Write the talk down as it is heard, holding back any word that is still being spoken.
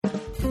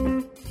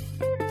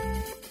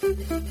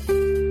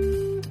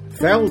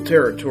Fowl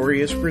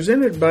Territory is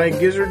presented by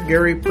Gizzard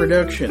Gary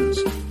Productions.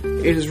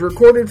 It is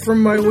recorded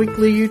from my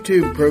weekly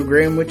YouTube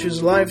program, which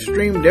is live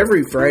streamed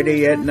every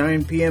Friday at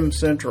 9 p.m.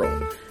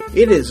 Central.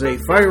 It is a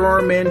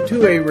firearm and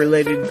 2A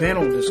related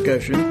panel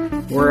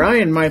discussion where I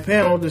and my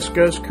panel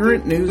discuss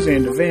current news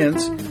and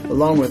events,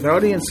 along with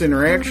audience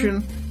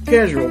interaction,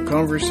 casual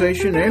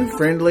conversation, and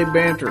friendly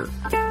banter.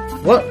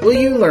 What will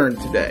you learn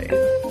today?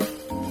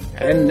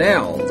 And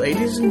now,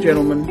 ladies and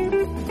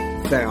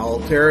gentlemen, Fowl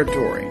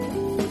Territory.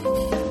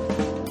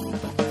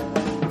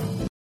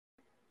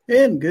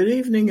 And good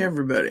evening,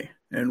 everybody,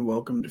 and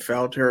welcome to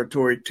Fowl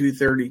Territory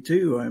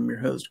 232. I'm your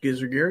host,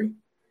 Gizzard Gary.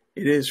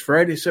 It is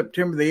Friday,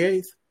 September the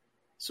 8th,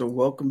 so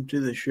welcome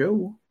to the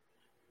show.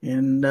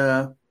 And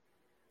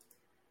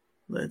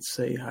let's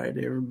say hi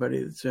to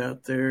everybody that's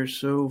out there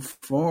so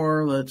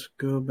far. Let's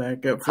go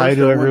back up. Hi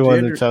to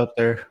everyone that's out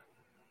there.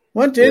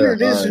 Want to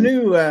introduce a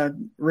new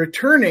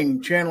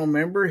returning channel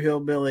member.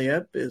 Hillbilly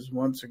Up is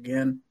once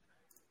again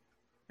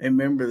a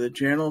member of the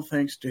channel,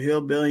 thanks to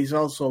Hillbilly. He's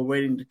also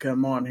waiting to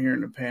come on here in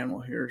the panel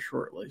here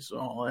shortly, so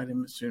I'll add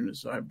him as soon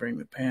as I bring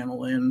the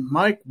panel in.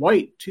 Mike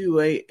White,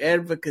 2A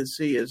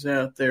Advocacy, is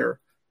out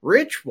there.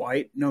 Rich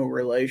White, no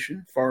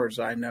relation, far as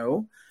I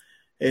know,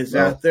 is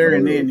out there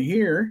and in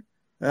here.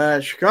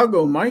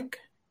 Chicago Mike,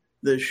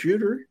 the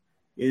shooter,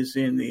 is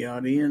in the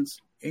audience.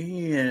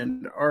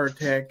 And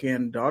Artac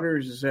and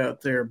Daughters is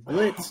out there.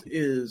 Blitz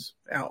is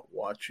out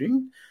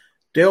watching.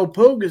 Dale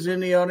Pogue is in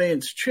the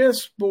audience.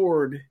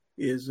 Chessboard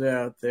is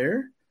out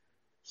there.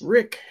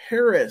 Rick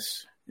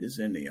Harris is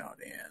in the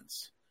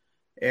audience.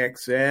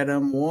 X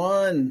Adam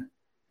 1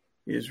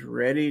 is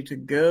ready to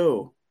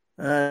go.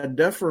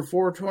 Duffer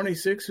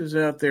 426 is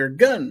out there.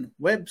 Gun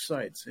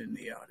websites in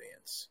the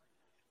audience.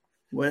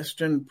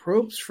 Weston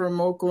Probst from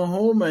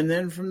Oklahoma, and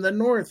then from the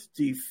north,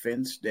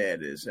 Defense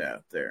Dad is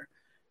out there.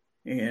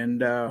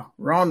 And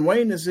Ron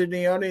Wayne is in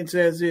the audience,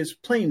 as is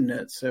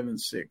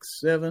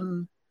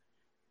PlaneNut767.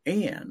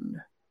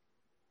 And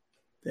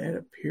that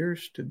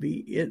appears to be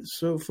it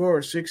so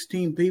far.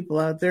 16 people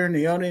out there in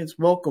the audience.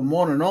 Welcome,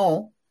 one and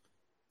all.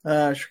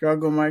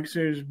 Chicago Mike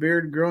says,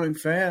 beard growing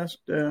fast.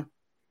 I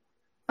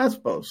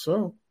suppose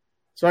so.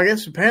 So I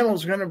guess the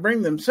panel's going to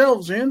bring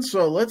themselves in,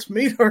 so let's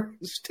meet our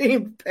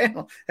esteemed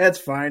panel. That's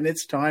fine.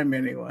 It's time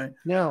anyway.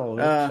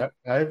 No,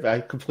 I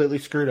completely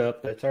screwed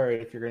up. That's all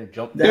right if you're going to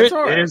jump. That's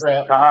all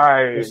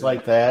right. Just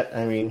like that.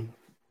 I mean,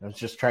 I was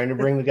just trying to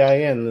bring the guy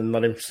in and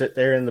let him sit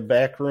there in the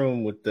back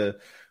room with the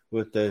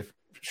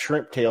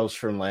shrimp tails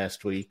from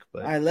last week.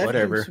 But I left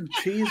whatever. him some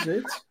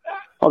Cheez-Its.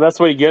 Oh,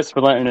 that's what he gets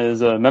for letting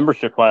his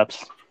membership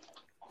lapse.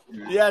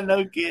 Yeah,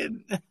 no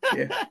kidding.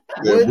 Yeah.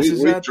 Woods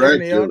is out there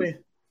in the audience.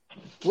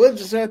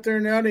 Woods is out there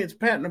in the audience,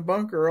 patting a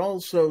bunker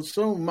also.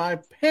 So my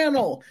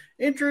panel,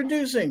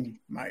 introducing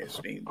my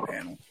esteemed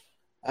panel.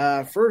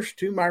 First,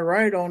 to my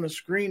right on the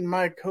screen,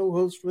 my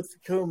co-host with the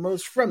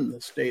co-most from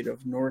the state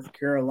of North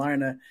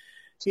Carolina.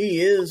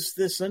 He is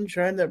the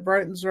sunshine that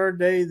brightens our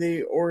day,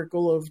 the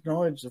oracle of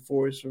knowledge, the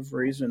voice of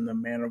reason, the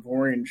man of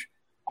orange.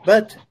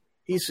 But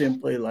he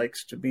simply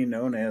likes to be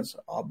known as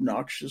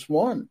Obnoxious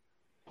One.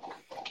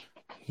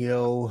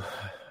 Yo.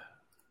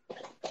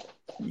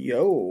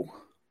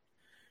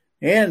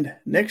 And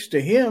next to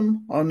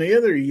him, on the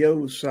other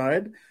yo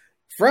side,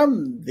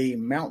 from the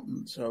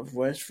mountains of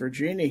West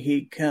Virginia,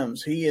 he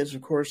comes. He is,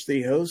 of course,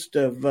 the host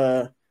of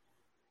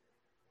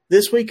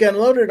This Week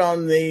Unloaded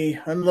on the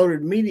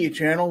Unloaded Media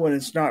channel when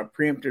it's not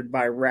preempted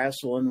by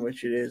wrestling,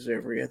 which it is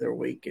every other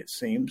week, it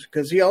seems.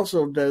 Because he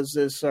also does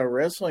this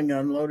Wrestling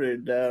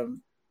Unloaded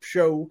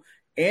show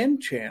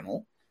and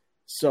channel.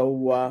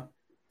 So,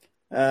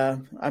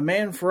 a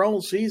man for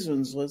all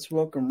seasons, let's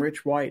welcome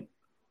Rich White.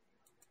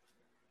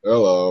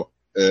 Hello,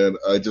 and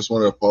I just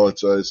want to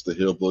apologize to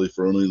Hillbilly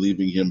for only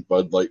leaving him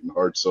Bud Light and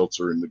hard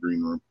seltzer in the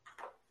green room.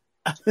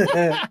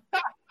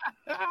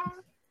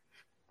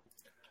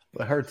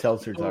 The hard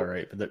seltzer's all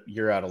right, but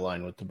you're out of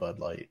line with the Bud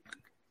Light.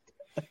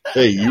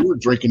 Hey, you were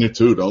drinking it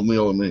too. Don't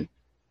yell at me.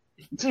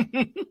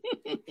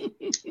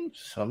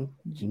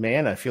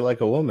 Man, I feel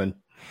like a woman.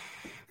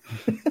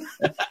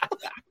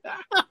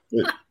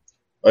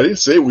 I didn't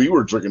say we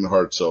were drinking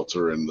hard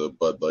seltzer and the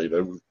Bud Light.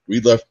 We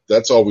left.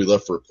 That's all we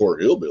left for poor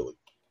Hillbilly.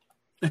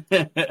 We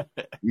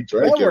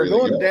drank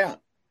everything else.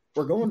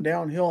 We're going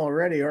downhill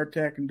already.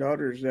 Artac and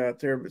Daughters out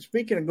there. But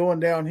speaking of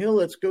going downhill,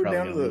 let's go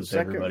down to the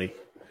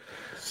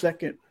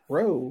second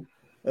row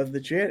of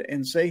the chat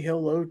and say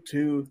hello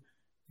to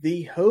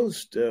the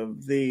host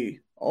of the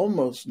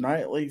almost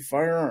nightly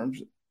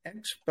Firearms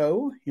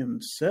Expo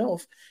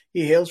himself.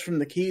 He hails from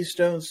the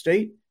Keystone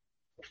State.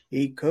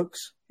 He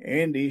cooks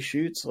and he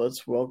shoots.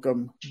 Let's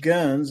welcome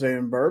Guns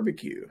and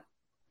Barbecue.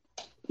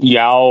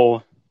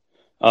 Yow.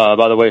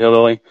 By the way,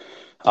 Hillbilly,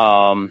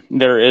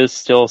 there is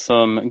still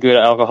some good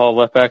alcohol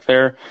left back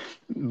there,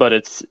 but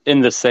it's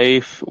in the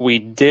safe. We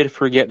did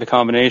forget the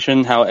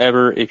combination.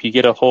 However, if you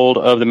get a hold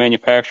of the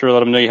manufacturer, let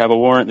them know you have a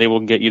warrant, they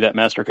will get you that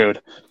master code.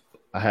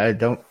 I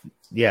don't.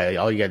 Yeah,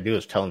 all you got to do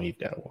is tell them you've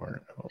got a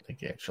warrant. I don't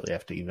think you actually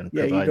have to even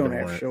provide the warrant. You don't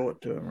have to show it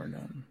to them or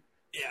nothing.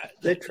 Yeah,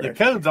 the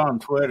code's on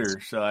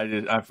Twitter, so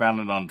I found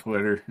it on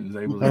Twitter and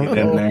was able to get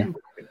in there.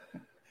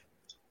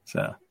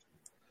 So,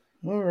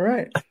 all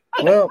right.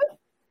 Well,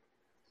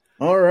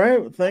 all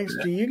right. Well, thanks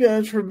to you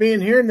guys for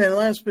being here. And then,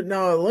 last but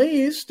not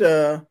least,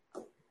 I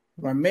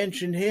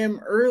mentioned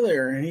him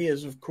earlier, and he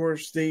is, of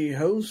course, the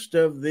host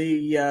of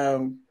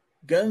the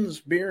Guns,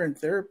 Beer, and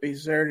Therapy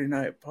Saturday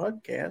Night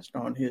podcast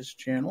on his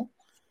channel.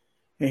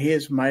 And he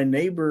is my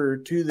neighbor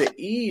to the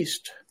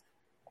east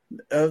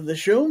of the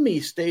Show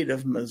Me state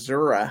of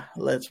Missouri.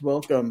 Let's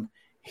welcome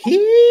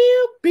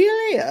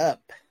Hillbilly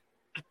Up.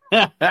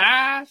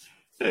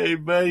 Hey,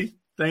 buddy.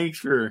 Thanks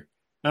for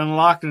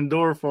unlocking the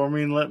door for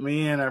me and letting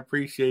me in. I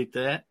appreciate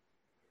that.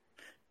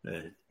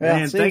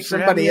 Man, thanks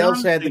somebody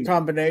else had the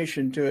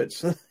combination to it.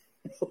 So.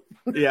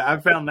 Yeah, I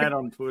found that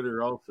on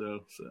Twitter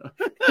also. So.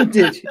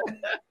 Did you?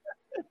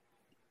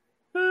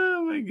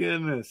 Oh, my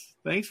goodness.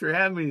 Thanks for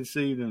having me this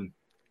evening.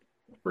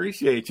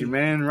 Appreciate you,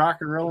 man. Rock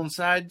and roll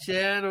inside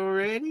chat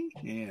already.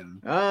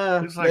 And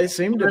they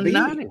seem to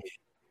be.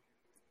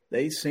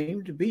 They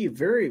seem to be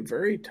very,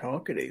 very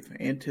talkative,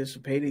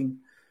 anticipating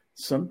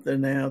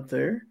something out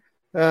there.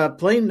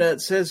 Plain Nut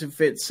says if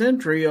it's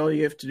Sentry, all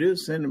you have to do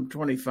is send them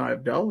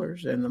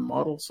 $25 and the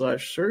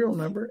model/serial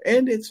number,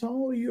 and it's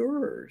all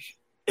yours.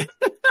 How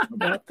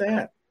about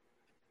that?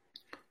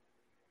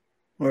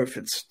 Or if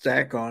it's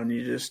Stack On,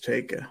 you just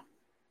take a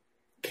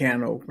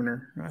can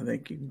opener. I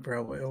think you can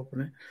probably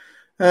open it.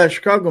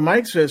 Chicago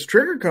Mike says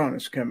TriggerCon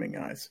is coming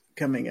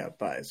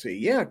up. I see.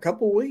 Yeah, a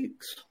couple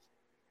weeks.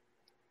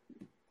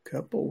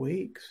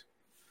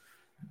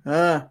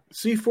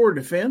 C4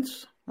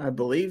 Defense. I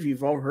believe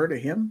you've all heard of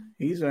him.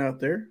 He's out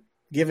there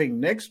giving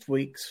next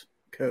week's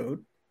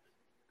code.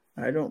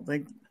 I don't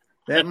think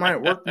that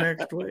might work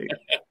next week.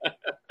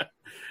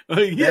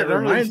 That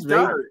reminds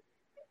me.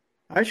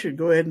 I should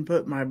go ahead and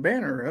put my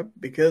banner up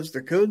because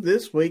the code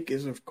this week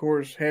is, of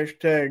course,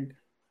 hashtag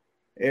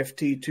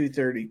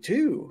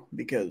FT232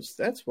 because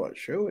that's what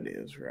show it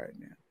is right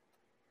now.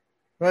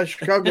 Well,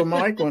 Chicago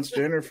Mike wants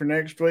to enter for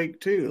next week,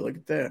 too. Look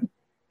at that.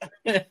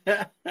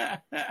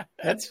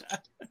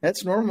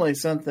 That's normally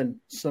something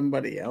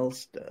somebody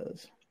else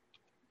does.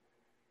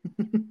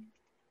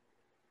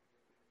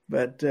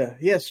 But,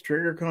 yes,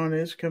 TriggerCon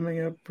is coming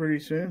up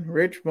pretty soon.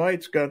 Rich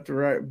White's got the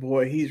right...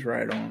 Boy, he's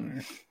right on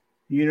there.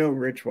 You know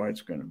Rich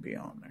White's going to be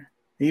on there.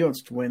 He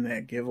wants to win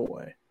that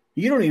giveaway.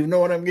 You don't even know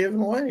what I'm giving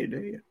away, do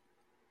you?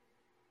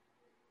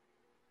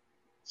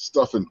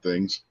 Stuff and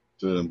things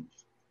to...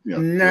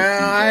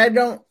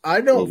 No, I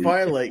don't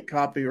violate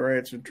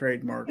copyrights and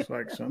trademarks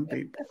like some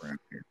people around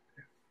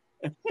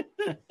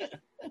here.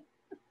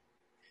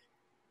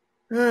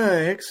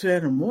 X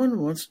Adam 1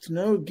 wants to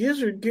know,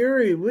 Gizzard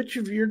Gary, which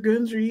of your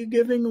guns are you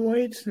giving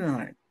away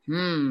tonight?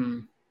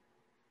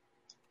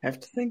 Have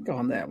to think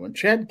on that one.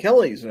 Chad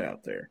Kelly's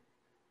out there.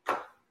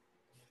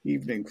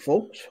 Evening,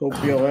 folks.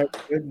 Hope you all have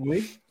a good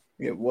week.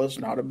 It was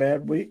not a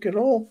bad week at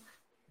all.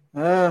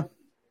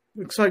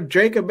 Looks like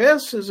Jacob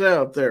S. is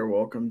out there.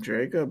 Welcome,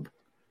 Jacob.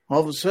 All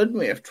of a sudden,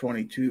 we have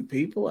 22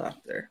 people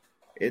out there.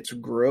 It's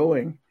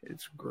growing.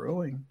 It's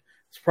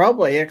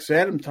probably X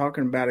Adam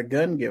talking about a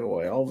gun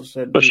giveaway. All of a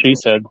sudden, what she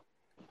said.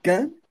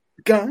 Gun?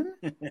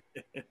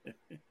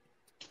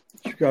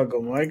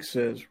 Chicago Mike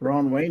says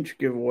Ron Wayne should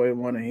give away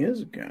one of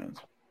his guns.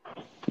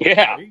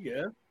 Yeah. There you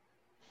go.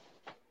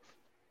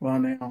 Well,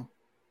 now,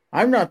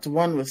 I'm not the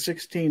one with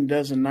 16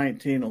 dozen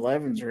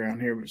 1911s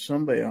around here, but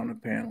somebody on the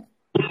panel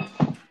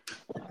I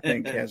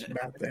think has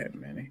about that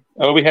many.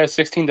 Oh, we have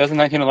 16 dozen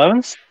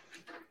 1911s?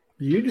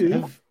 You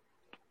do.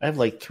 I have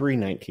like 3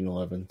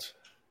 1911s.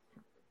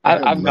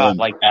 I've got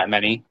like that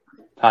many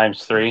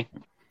times 3.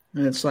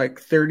 And it's like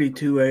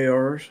 32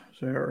 ARs. Is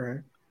that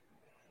right?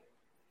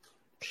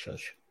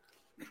 Shush.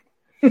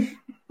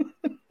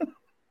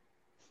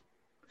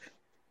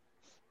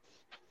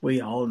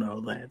 We all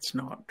know that's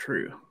not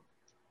true.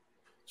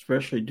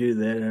 Especially due to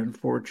that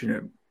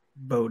unfortunate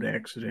boat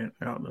accident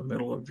out in the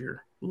middle of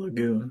your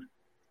lagoon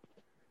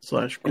 /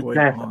 koi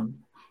pond.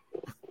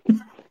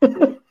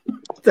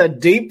 The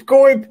deep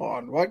koi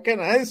pond. What can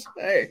I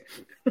say?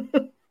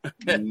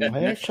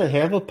 I actually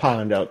have a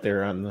pond out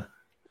there on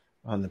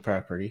the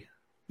property.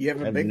 You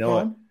have a big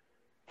pond?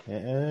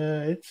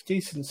 It's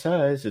decent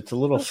size. It's a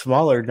little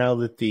smaller now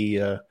that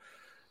the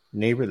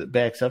neighbor that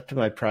backs up to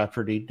my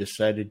property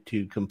decided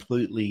to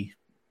completely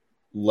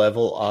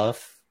level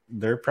off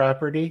their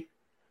property.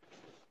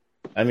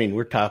 I mean,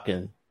 we're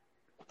talking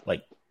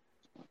like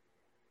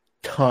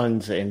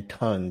tons and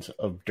tons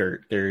of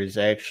dirt. There is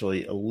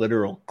actually a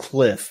literal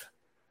cliff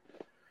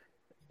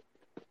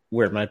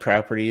where my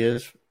property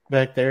is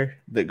back there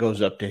that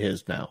goes up to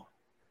his now.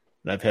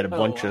 And I've had a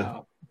bunch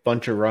of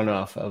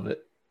runoff of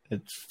it.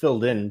 It's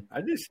filled in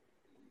a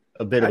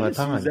bit of my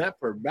pond. Use that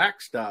for a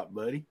backstop,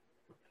 buddy.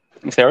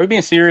 You say, are we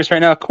being serious right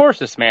now? Of course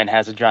this man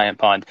has a giant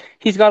pond.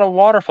 He's got a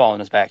waterfall in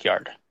his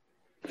backyard.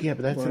 Yeah,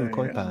 but that's in the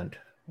koi pond.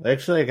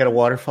 Actually, I got a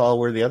waterfall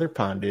where the other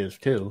pond is,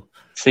 too.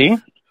 See?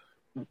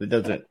 It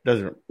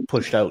doesn't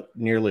push out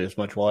nearly as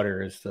much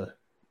water as the...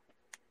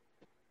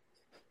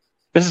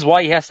 This is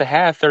why he has to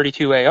have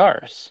 32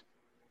 ARs.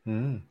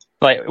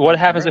 Like, what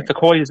happens if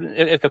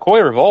the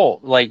Koi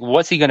revolt? Like,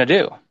 what's he going to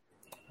do?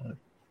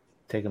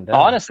 Take him down.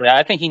 Honestly,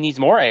 I think he needs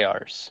more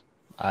ARs.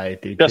 I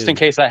do just too. In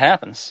case that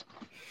happens.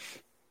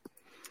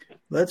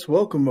 Let's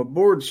welcome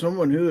aboard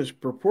someone who is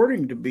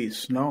purporting to be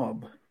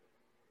Snob,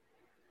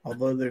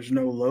 although there's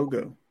no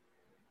logo.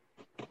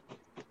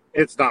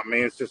 It's not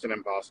me. It's just an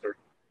imposter.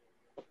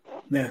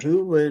 Now,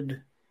 who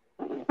would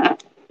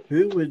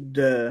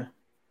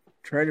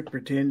try to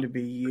pretend to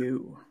be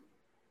you?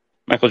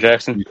 Michael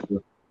Jackson.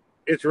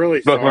 It's really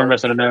both were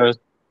missing a nose.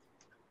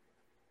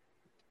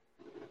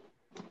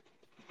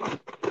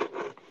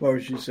 What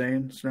was she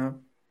saying, Snob?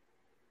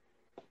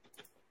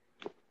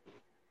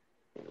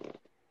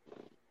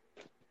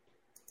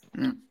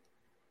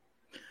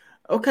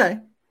 Okay.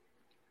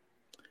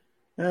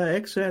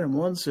 X Adam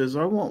 1 says,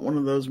 I want one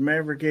of those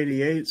Maverick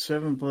 88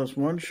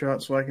 7+1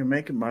 shots so I can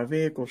make it my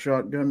vehicle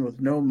shotgun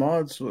with no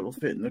mods so it'll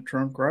fit in the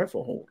trunk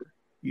rifle holder.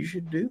 You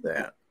should do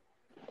that.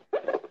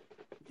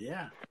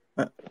 Yeah.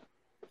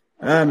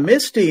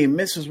 Misty,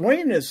 Mrs.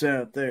 Wayne is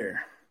out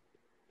there.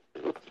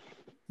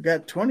 We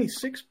got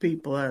 26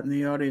 people out in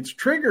the audience.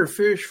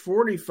 Triggerfish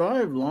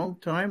 45, long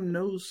time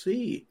no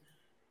see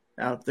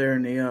out there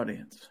in the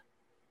audience.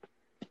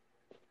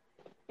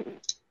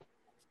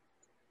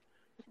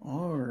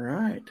 All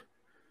right.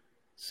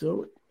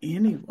 So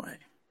anyway,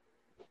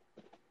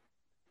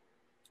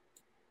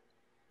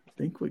 I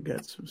think we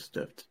got some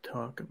stuff to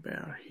talk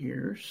about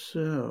here.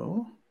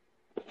 So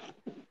if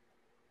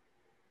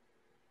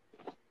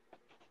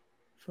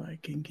I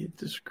can get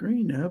the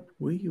screen up,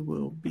 we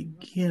will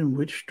begin.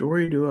 Which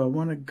story do I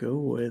want to go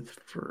with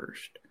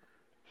first?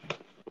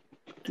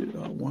 Do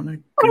I want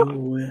to go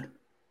with...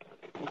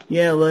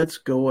 Yeah, let's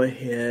go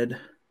ahead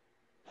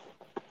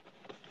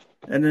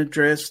and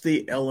address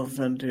the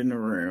elephant in the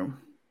room.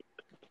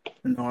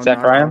 No, is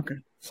that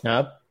Brian?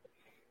 Snob?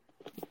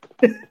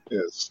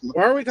 Yes.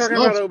 Why are we talking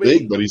about OB?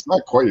 Big, but he's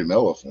not quite an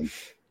elephant.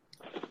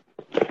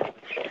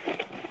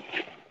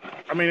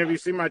 I mean, have you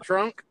seen my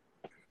trunk?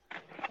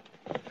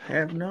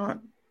 Have not.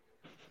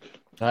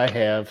 I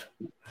have.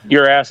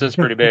 Your ass is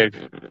pretty big.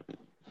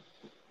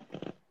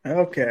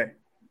 Okay.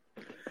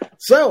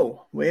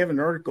 So, we have an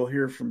article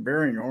here from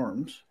Bearing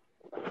Arms.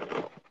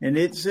 And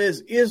it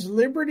says, is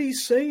Liberty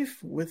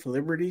safe with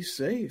Liberty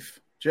Safe?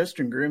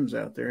 Justin Grimm's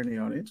out there in the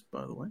audience,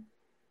 by the way.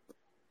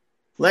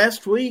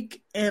 Last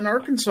week, an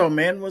Arkansas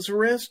man was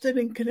arrested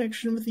in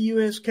connection with the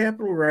U.S.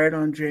 Capitol riot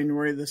on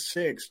January the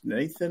 6th.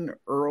 Nathan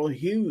Earl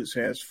Hughes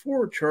has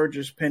 4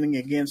 charges pending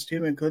against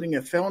him, including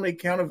a felony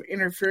count of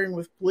interfering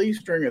with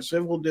police during a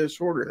civil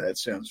disorder. That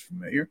sounds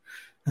familiar.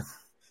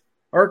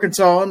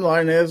 Arkansas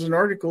Online has an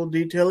article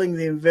detailing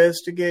the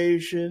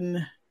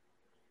investigation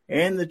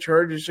and the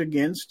charges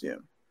against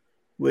him.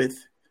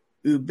 With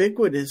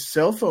ubiquitous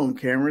cell phone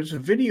cameras, a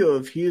video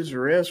of Hughes'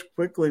 arrest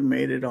quickly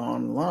made it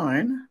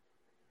online.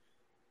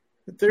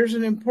 But there's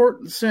an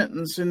important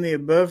sentence in the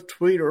above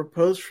tweet or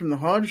post from the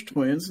Hodge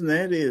twins, and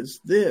that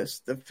is this.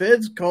 The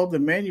feds called the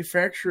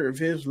manufacturer of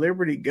his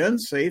Liberty gun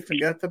safe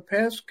and got the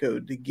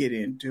passcode to get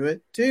into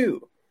it,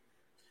 too.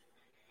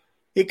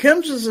 It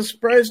comes as a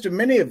surprise to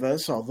many of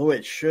us, although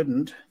it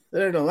shouldn't,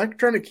 that an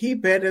electronic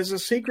keypad has a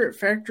secret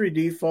factory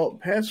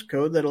default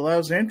passcode that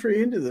allows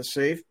entry into the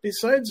safe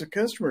besides a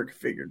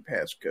customer-configured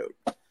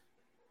passcode.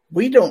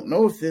 We don't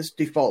know if this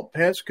default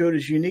passcode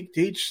is unique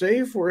to each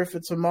safe or if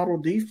it's a model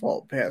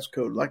default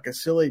passcode, like a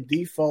silly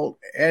default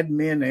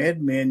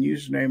admin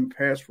username and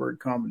password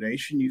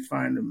combination you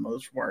find in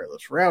most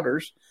wireless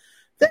routers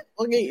that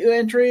will get you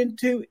entry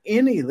into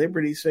any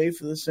Liberty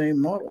safe of the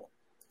same model.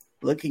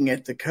 Looking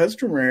at the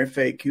customer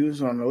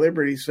FAQs on the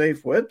Liberty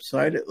Safe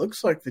website, it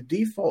looks like the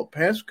default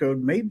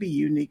passcode may be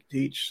unique to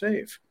each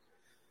safe.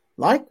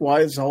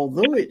 Likewise,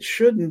 although it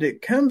shouldn't,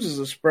 it comes as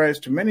a surprise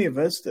to many of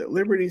us that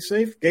Liberty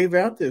Safe gave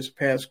out this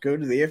passcode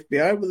to the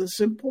FBI with a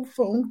simple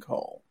phone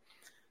call.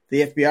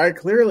 The FBI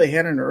clearly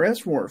had an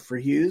arrest warrant for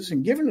Hughes,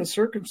 and given the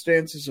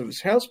circumstances of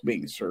his house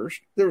being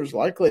searched, there was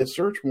likely a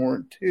search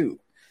warrant too.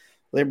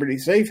 Liberty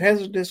Safe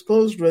hasn't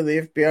disclosed whether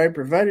the FBI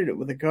provided it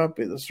with a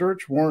copy of the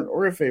search warrant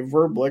or if a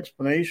verbal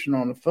explanation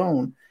on the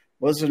phone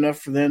was enough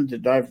for them to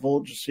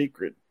divulge a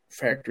secret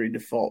factory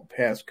default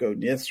passcode.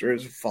 And yes, there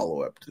is a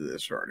follow-up to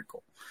this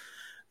article.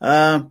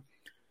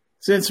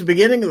 Since the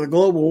beginning of the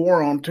global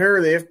war on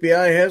terror, the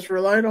FBI has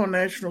relied on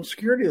national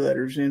security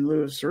letters in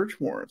lieu of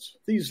search warrants.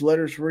 These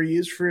letters were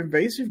used for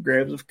invasive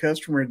grabs of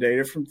customer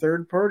data from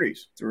third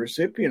parties. The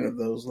recipient of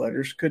those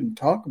letters couldn't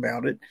talk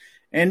about it,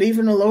 and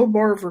even a low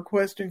bar of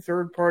requesting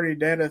third-party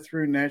data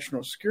through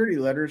national security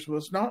letters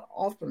was not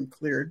often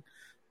cleared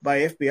by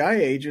FBI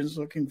agents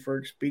looking for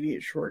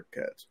expedient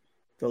shortcuts.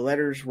 The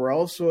letters were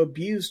also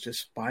abused to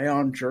spy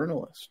on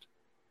journalists.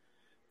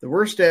 The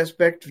worst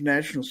aspect of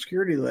national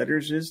security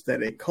letters is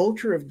that a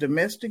culture of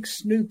domestic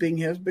snooping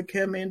has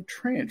become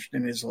entrenched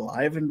and is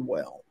alive and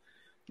well,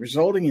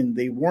 resulting in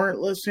the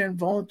warrantless and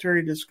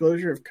voluntary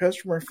disclosure of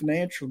customer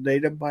financial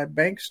data by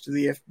banks to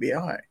the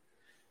FBI.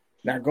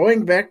 Now,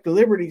 going back to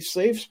Liberty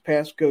Safe's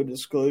passcode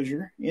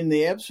disclosure, in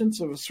the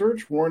absence of a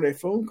search warrant, a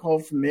phone call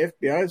from the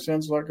FBI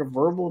sounds like a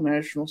verbal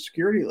national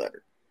security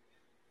letter.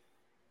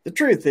 The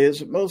truth is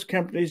that most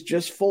companies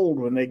just fold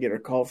when they get a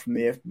call from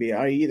the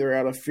FBI, either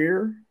out of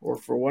fear or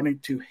for wanting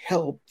to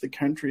help the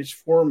country's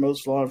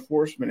foremost law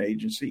enforcement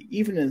agency,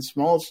 even in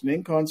smallest and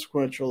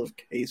inconsequential of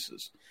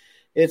cases.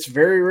 It's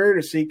very rare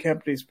to see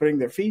companies putting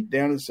their feet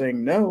down and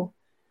saying no,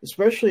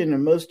 especially in the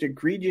most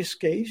egregious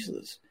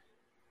cases.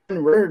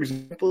 One rare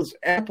example is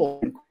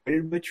Apple,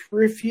 which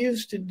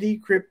refused to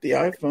decrypt the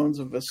iPhones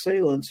of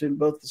assailants in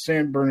both the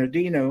San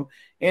Bernardino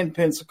and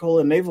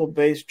Pensacola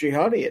naval-based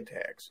jihadi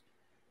attacks,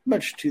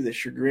 much to the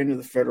chagrin of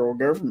the federal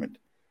government.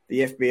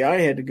 The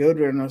FBI had to go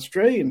to an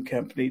Australian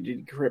company to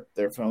decrypt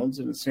their phones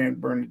in the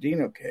San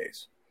Bernardino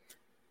case.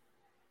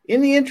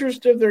 In the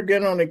interest of their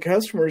gun-owning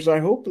customers, I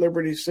hope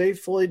Liberty Safe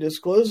fully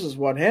discloses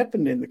what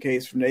happened in the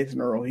case of Nathan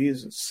Earl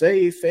Hughes'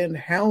 safe and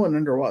how and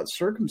under what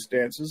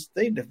circumstances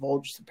they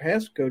divulged the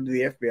passcode to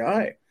the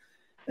FBI.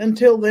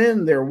 Until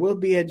then, there will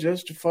be a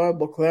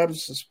justifiable cloud of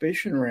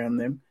suspicion around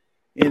them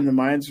in the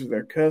minds of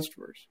their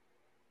customers.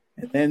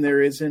 And then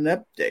there is an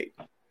update.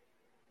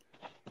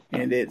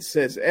 And it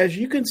says, as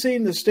you can see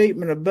in the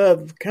statement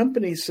above, the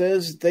company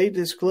says they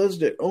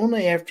disclosed it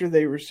only after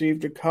they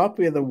received a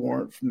copy of the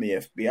warrant from the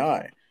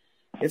FBI.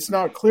 It's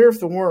not clear if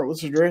the warrant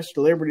was addressed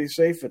to Liberty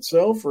Safe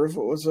itself or if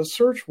it was a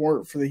search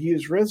warrant for the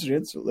Hughes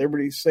residence that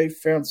Liberty Safe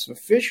found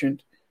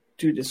sufficient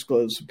to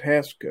disclose the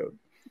passcode.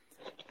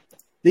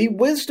 The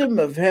wisdom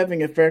of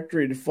having a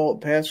factory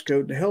default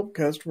passcode to help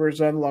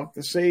customers unlock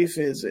the safe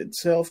is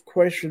itself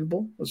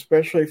questionable,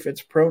 especially if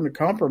it's prone to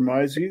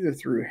compromise either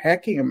through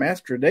hacking a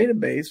master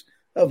database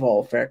of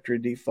all factory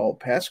default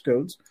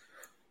passcodes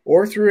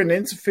or through an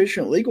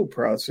insufficient legal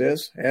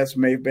process, as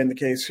may have been the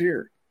case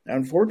here.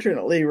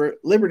 Unfortunately,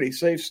 Liberty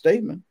Safe's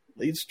statement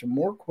leads to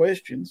more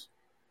questions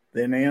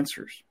than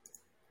answers.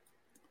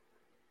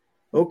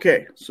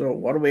 Okay, so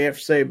what do we have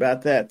to say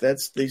about that?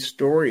 That's the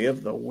story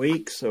of the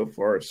week so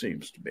far, it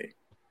seems to be.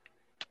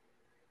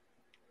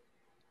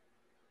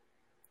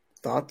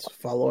 Thoughts,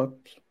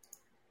 follow-ups?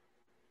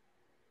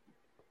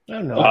 I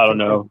don't know. I don't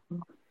know.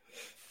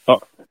 Oh,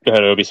 go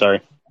ahead, Obi.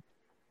 Sorry.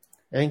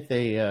 I think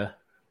they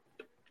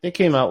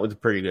came out with a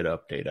pretty good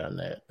update on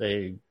that.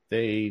 They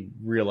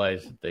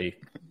realized that they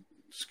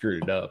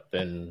screwed it up,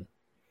 and it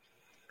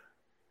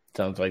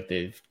sounds like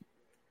they've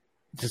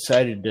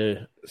decided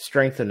to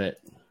strengthen it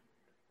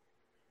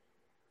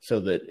so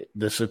that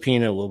the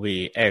subpoena will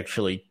be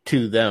actually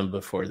to them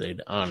before they'd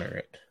honor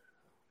it.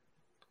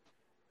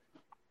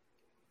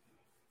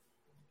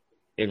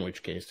 In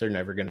which case, they're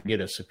never going to get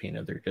a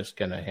subpoena. They're just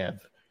going to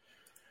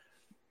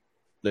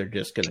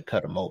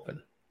cut them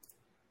open.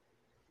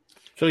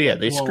 So yeah,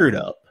 they screwed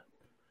up.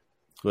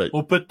 But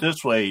we'll put it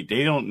this way: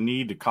 they don't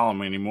need to call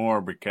them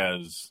anymore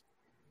because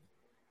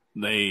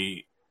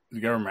the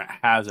government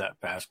has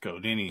that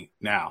passcode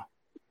now.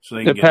 So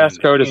they the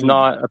passcode is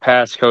not a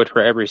passcode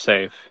for every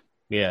safe.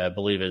 Yeah, I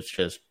believe it's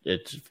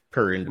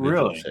per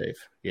individual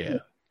safe. Yeah.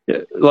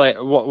 Like,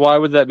 why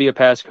would that be a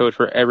passcode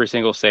for every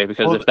single safe?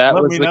 Because if that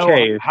was the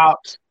case,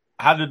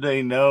 how did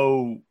they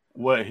know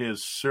what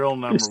his serial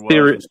number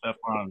was and stuff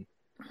on?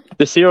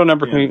 The serial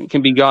number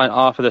can be gotten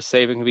off of the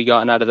safe. It can be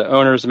gotten out of the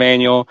owner's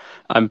manual.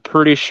 I'm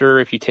pretty sure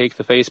if you take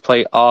the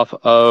faceplate off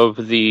of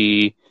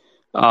the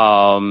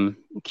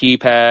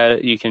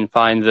keypad, you can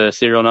find the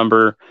serial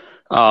number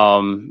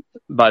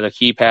by the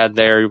keypad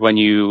there. When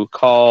you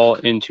call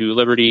into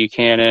Liberty,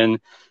 Canon,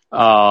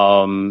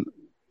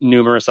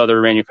 numerous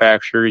other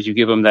manufacturers, you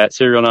give them that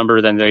serial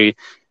number, then they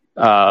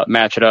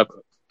match it up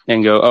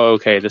and go, oh,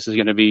 okay, this is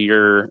going to be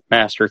your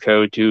master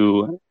code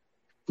to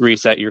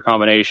reset your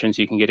combination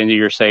so you can get into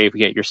your safe,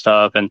 get your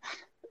stuff, and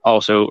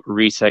also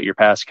reset your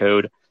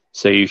passcode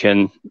so you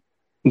can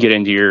get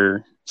into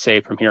your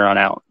safe from here on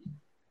out.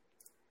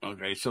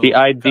 Okay, so the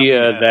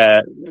idea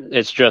that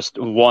it's just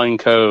one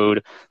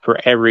code for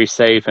every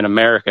safe in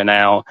America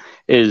now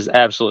is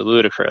absolutely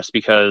ludicrous,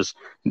 because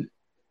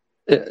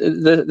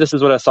this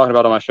is what I was talking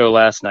about on my show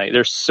last night.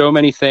 There's so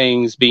many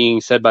things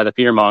being said by the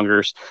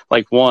fearmongers,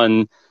 like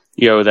one,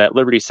 that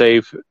Liberty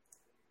Safe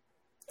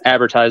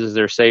advertises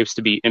their safes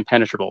to be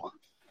impenetrable.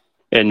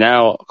 And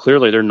now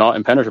clearly they're not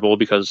impenetrable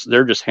because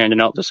they're just handing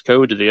out this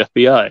code to the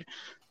FBI.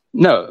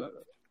 No,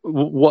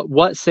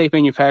 what safe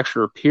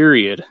manufacturer,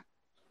 period,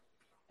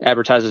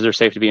 advertises their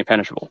safe to be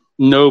impenetrable?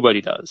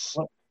 Nobody does.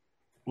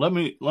 Let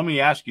me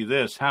ask you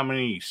this. How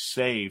many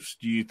safes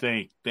do you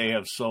think they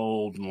have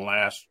sold in the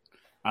last,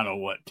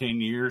 10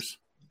 years?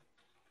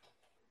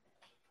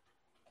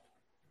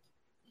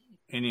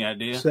 Any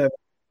idea? 7.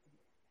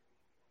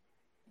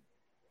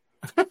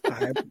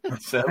 I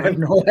have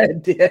no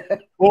idea.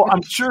 Well,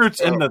 I'm sure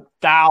it's in the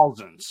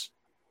thousands.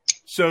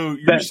 So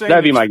you're saying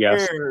that'd be my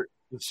guess. To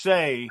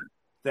say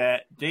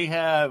that they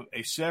have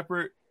a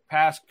separate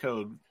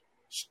passcode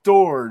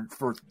stored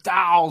for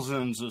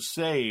thousands of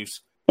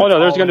safes. Well,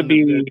 no, there's going to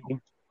be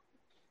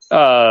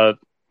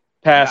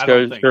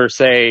passcodes for,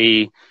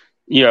 say,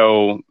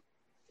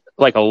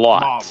 like a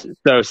lot. Model.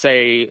 So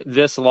say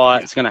this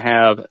lot's going to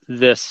have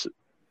this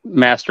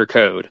master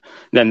code,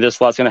 then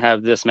this lot's going to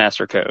have this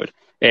master code.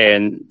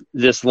 and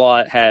this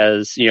lot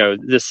has,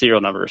 this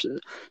serial number.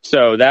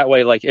 So that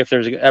way, like if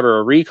there's ever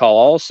a recall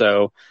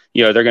also,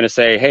 they're going to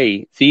say,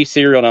 hey, these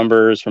serial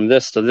numbers from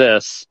this to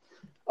this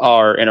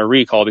are in a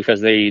recall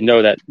because they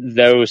know that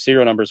those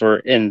serial numbers were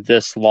in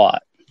this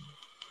lot.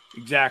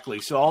 Exactly.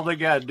 So all they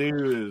got to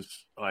do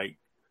is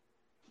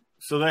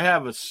so they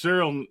have a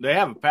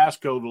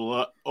passcode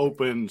to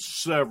open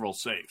several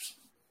safes.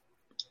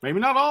 Maybe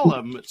not all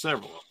of them, but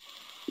several of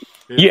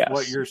them. Yes,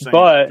 what you're saying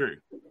but, is true.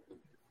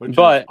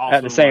 But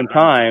at the same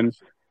time,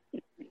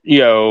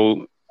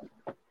 if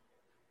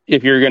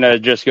you're going to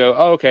just go,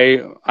 oh,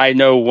 okay, I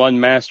know one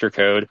master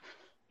code,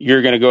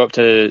 you're going to go up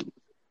to,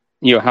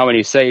 how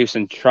many safes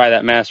and try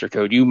that master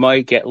code. You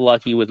might get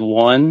lucky with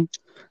one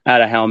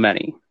out of how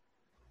many?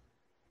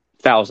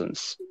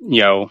 Thousands.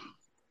 Good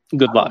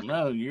luck.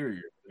 No, you're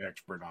the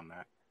expert on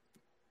that.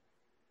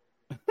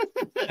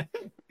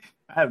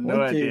 I have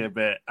no idea,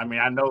 but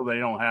I know they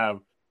don't have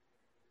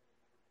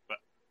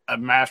a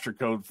master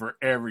code for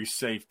every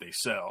safe they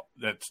sell.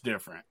 That's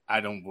different.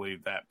 I don't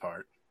believe that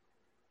part.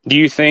 Do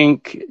you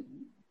think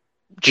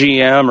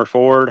GM or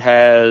Ford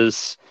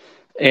has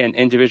an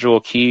individual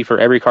key for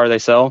every car they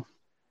sell?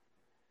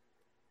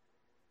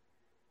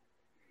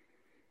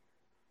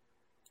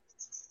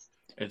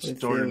 It's with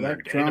stored the in their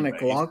electronic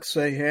database. locks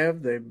they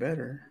have, they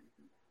better.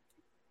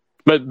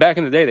 But back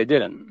in the day, they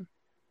didn't.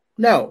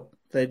 No,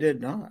 they did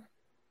not.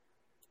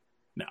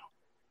 No.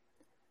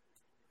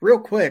 Real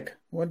quick,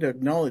 I want to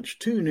acknowledge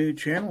 2 new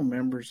channel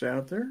members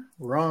out there.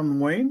 Ron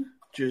Wayne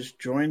just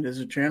joined as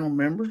a channel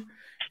member,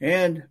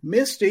 and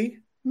Misty,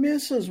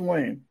 Mrs.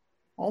 Wayne,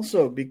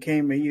 also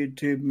became a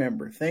YouTube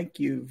member. Thank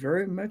you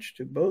very much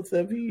to both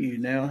of you. You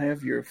now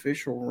have your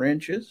official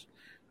wrenches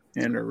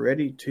and are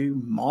ready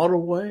to mod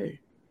away.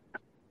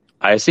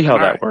 I see how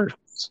that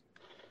works.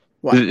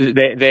 What?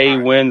 They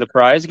win the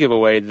prize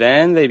giveaway,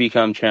 then they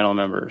become channel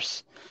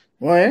members.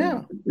 Well,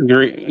 yeah.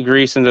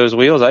 Greasing those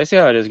wheels. I see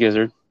how it is,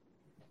 Gizzard.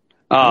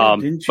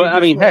 But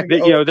heck,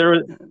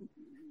 there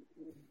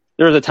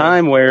was a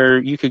time where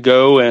you could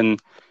go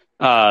and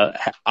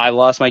I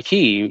lost my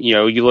key.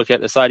 You look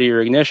at the side of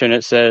your ignition,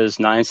 it says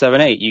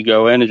 978. You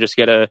go in and just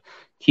get a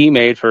key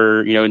made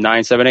for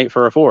 978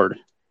 for a Ford.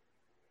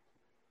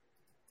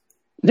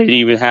 They didn't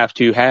even have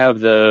to have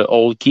the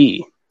old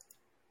key.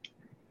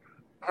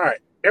 All right.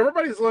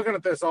 Everybody's looking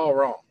at this all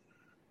wrong.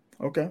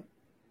 Okay.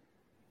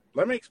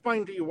 Let me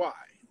explain to you why.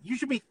 You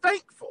should be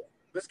thankful.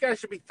 This guy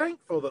should be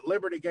thankful that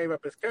Liberty gave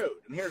up his code,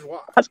 and here's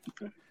why.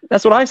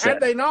 That's what I said.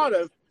 Had they not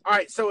have, all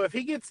right. So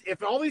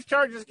if all these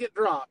charges get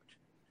dropped,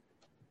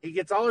 he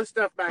gets all his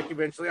stuff back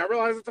eventually. I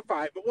realize it's a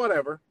fight, but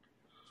whatever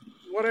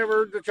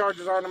the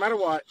charges are, no matter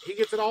what, he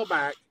gets it all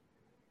back.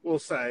 We'll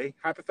say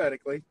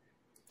hypothetically.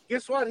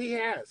 Guess what he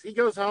has? He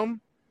goes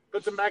home,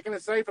 puts them back in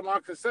his safe, and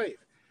locks his safe.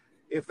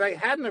 If they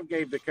hadn't have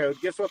gave the code,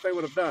 guess what they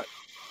would have done?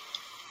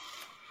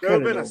 There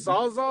would have been a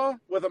sawzall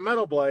with a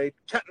metal blade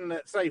cutting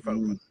that safe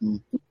open.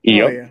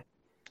 Yep. Oh, yeah.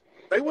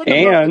 They wouldn't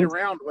have mucked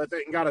around with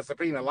it and got a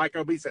subpoena, like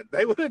OB said.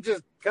 They would have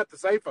just cut the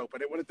safe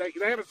open. It would have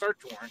taken. They had a search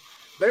warrant.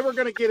 They were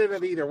going to get in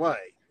it either way.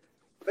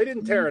 They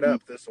didn't tear it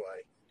up this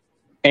way.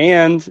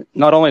 And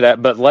not only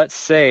that, but let's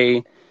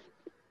say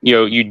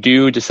you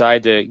do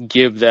decide to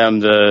give them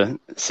the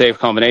safe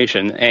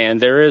combination,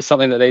 and there is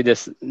something that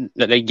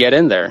they get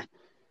in there.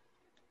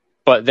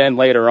 But then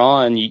later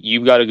on,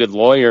 you've got a good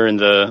lawyer, and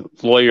the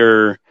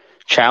lawyer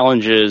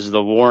challenges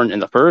the warrant in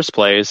the first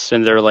place,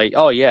 and they're like,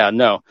 oh, yeah,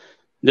 no,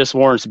 this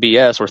warrant's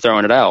BS, we're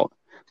throwing it out.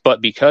 But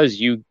because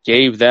you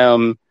gave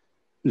them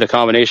the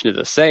combination of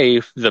the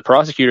safe, the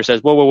prosecutor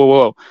says,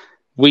 whoa,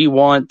 we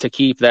want to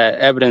keep that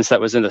evidence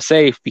that was in the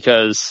safe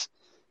because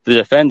the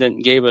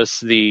defendant gave us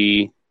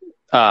the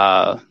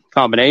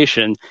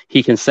combination,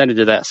 he consented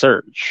to that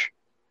search.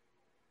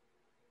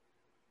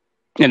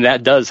 And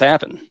that does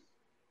happen.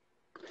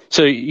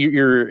 So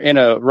you're in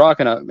a rock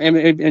and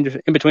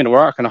in between a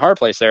rock and a hard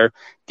place there.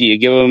 Do you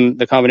give them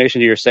the combination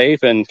to your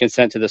safe and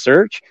consent to the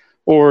search,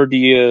 or do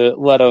you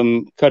let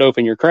them cut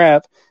open your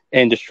crap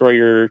and destroy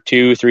your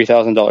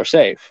 $2,000-$3,000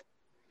 safe?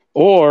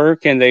 Or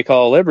can they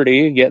call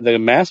Liberty, get the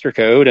master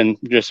code, and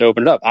just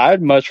open it up?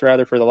 I'd much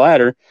rather for the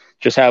latter,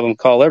 just have them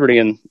call Liberty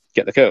and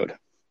get the code.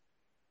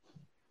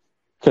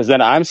 Because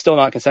then I'm still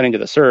not consenting to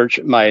the search.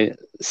 My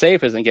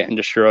safe isn't getting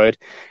destroyed.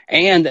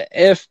 And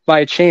if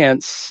by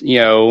chance,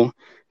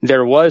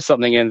 there was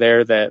something in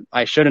there that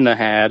I shouldn't have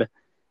had,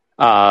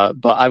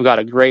 but I've got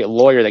a great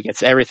lawyer that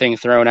gets everything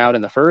thrown out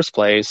in the first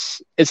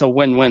place, it's a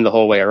win-win the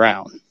whole way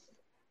around.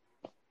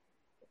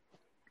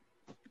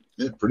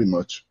 Yeah, pretty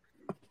much.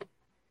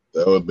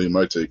 That would be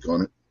my take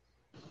on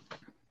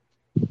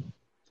it.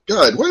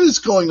 God, what is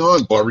going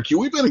on, Barbecue?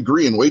 We've been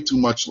agreeing way too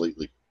much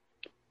lately.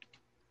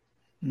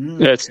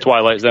 It's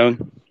Twilight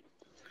Zone.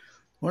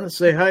 I want to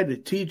say hi to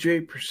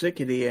TJ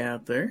Persicity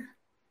out there.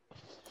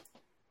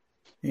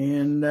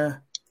 And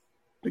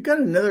we got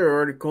another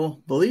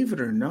article, believe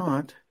it or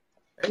not,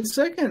 a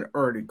second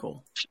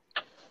article.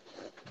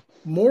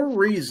 More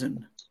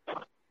reason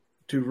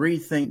to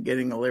rethink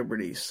getting a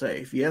Liberty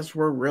safe. Yes,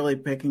 we're really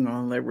picking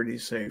on Liberty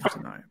safe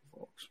tonight,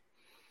 folks.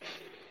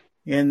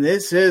 And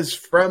this is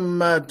from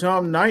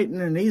Tom Knighton,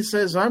 and he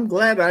says, I'm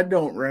glad I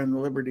don't run the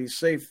Liberty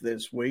Safe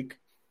this week.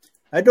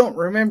 I don't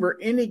remember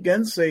any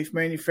gun safe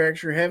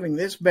manufacturer having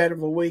this bad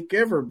of a week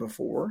ever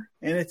before,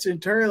 and it's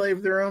entirely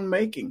of their own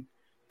making.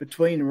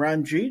 Between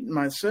Ranjit and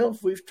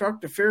myself, we've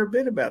talked a fair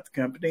bit about the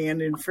company,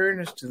 and in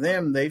fairness to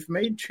them, they've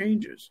made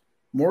changes.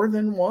 More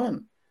than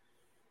one.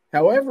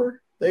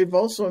 However, they've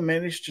also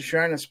managed to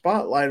shine a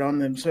spotlight on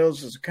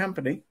themselves as a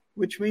company,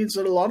 which means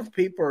that a lot of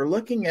people are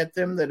looking at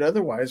them that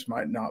otherwise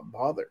might not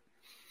bother.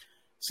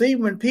 See,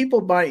 when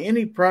people buy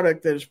any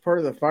product that is part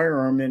of the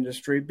firearm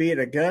industry, be it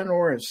a gun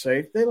or a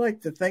safe, they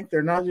like to think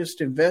they're not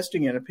just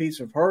investing in a piece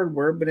of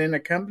hardware, but in a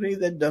company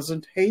that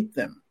doesn't hate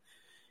them.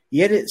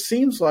 Yet it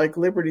seems like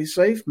Liberty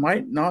Safe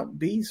might not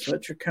be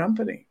such a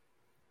company.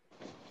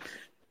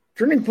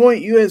 Turning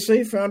Point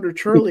USA founder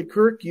Charlie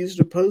Kirk used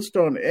a post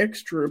on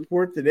X to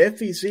report that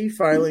FEC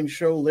filings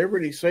show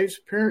Liberty Safe's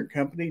parent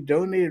company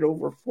donated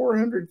over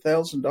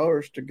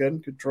 $400,000 to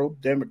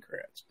gun-controlled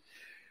Democrats.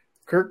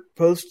 Kirk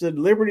posted,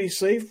 Liberty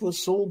Safe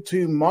was sold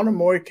to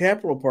Monomoy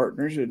Capital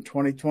Partners in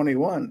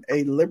 2021,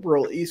 a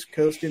liberal East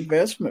Coast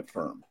investment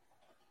firm.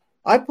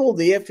 I pulled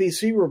the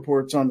FEC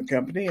reports on the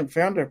company and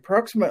found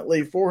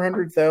approximately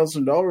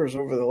 $400,000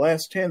 over the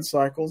last 10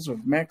 cycles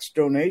of max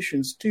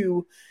donations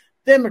to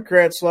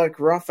Democrats like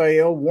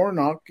Raphael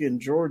Warnock in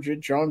Georgia,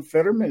 John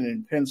Fetterman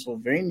in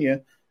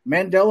Pennsylvania,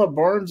 Mandela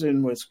Barnes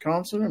in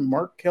Wisconsin, and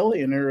Mark Kelly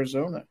in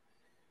Arizona.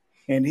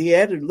 And he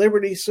added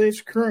Liberty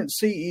Safe's current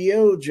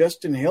CEO,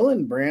 Justin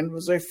Hillenbrand,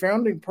 was a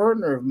founding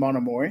partner of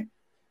Monomoy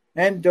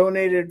and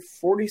donated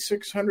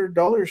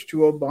 $4,600 to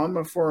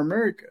Obama for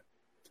America.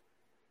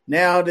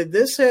 Now, did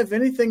this have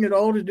anything at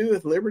all to do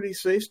with Liberty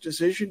Safe's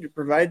decision to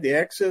provide the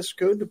access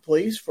code to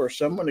police for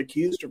someone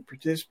accused of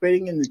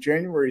participating in the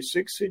January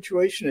 6th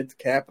situation at the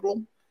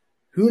Capitol?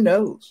 Who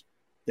knows?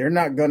 They're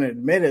not going to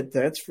admit it,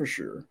 that's for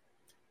sure.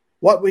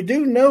 What we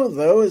do know,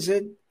 though, is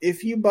that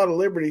if you bought a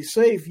Liberty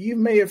Safe, you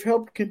may have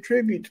helped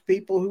contribute to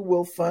people who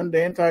will fund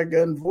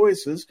anti-gun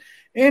voices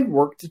and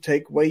work to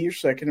take away your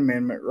Second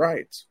Amendment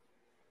rights.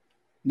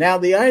 Now,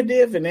 the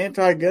idea of an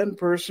anti-gun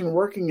person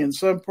working in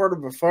some part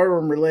of a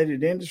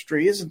firearm-related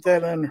industry isn't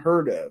that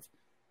unheard of.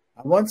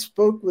 I once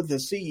spoke with the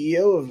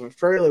CEO of a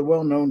fairly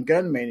well-known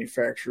gun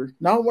manufacturer,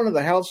 not one of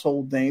the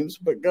household names,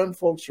 but gun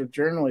folks are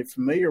generally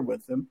familiar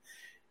with them,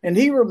 and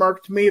he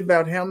remarked to me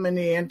about how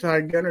many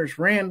anti-gunners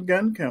ran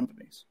gun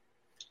companies.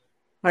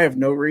 I have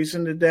no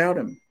reason to doubt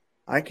him.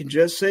 I can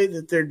just say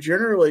that they're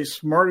generally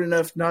smart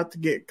enough not to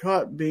get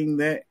caught being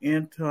that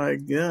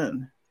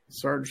anti-gun.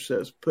 Sarge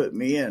says, put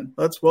me in.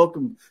 Let's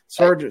welcome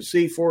Sergeant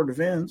C4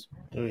 Defense.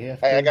 Hey,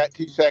 I got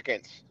 2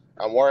 seconds.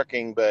 I'm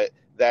working, but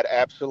that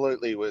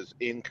absolutely was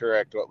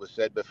incorrect what was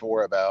said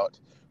before about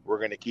we're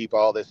going to keep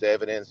all this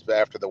evidence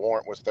after the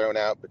warrant was thrown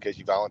out because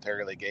you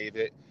voluntarily gave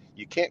it.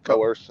 You can't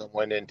coerce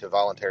someone into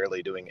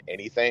voluntarily doing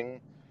anything.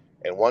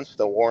 And once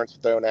the warrant's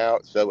thrown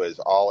out, so is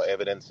all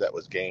evidence that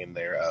was gained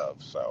thereof.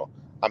 So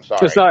I'm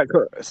sorry.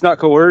 It's not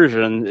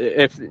coercion.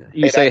 If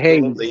you say, hey.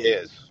 It absolutely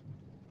is.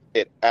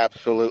 It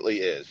absolutely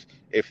is.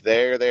 If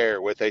they're there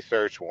with a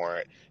search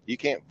warrant, you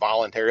can't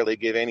voluntarily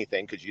give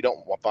anything because you don't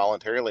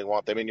voluntarily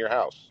want them in your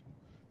house.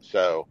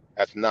 So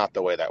that's not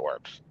the way that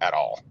works at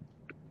all.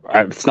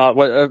 It's not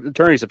what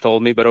attorneys have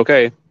told me, but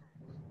okay.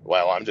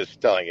 Well, I'm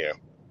just telling you.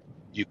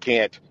 You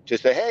can't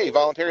just say, hey,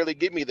 voluntarily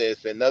give me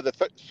this, and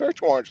the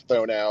search warrant's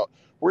thrown out.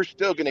 We're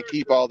still going to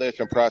keep all this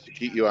and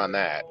prosecute you on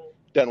that.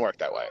 Doesn't work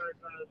that way.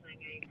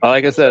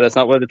 Like I said, that's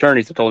not what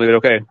attorneys have told me, but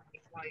okay.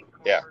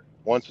 Yeah.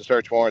 Once the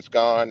search warrant's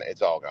gone,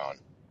 it's all gone.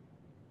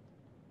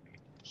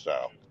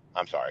 So,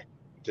 I'm sorry.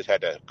 Just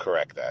had to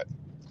correct that.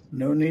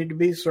 No need to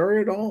be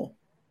sorry at all.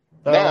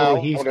 Now,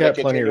 he's got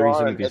plenty of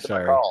reason to be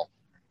sorry. I'm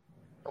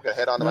going to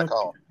head on to my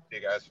call. See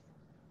you guys.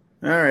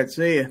 All right,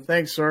 see you.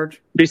 Thanks,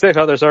 Sarge. Be safe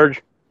out there,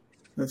 Sarge.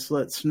 Let's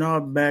let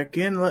Snob back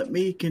in. Let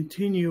me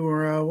continue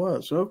where I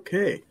was.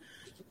 Okay.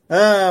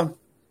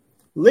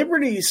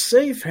 Liberty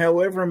Safe,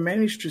 however,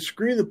 managed to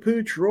screw the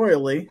pooch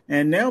royally,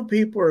 and now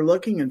people are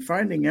looking and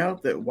finding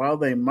out that while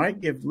they might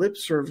give lip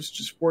service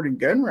to supporting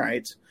gun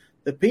rights,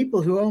 the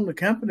people who own the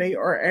company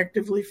are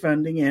actively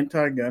funding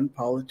anti-gun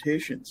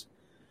politicians.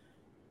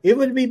 It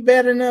would be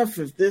bad enough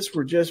if this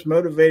were just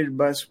motivated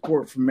by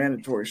support for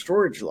mandatory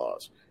storage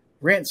laws.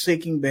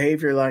 Rent-seeking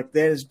behavior like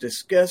that is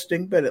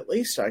disgusting, but at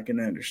least I can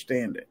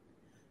understand it.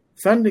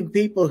 Funding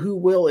people who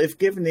will, if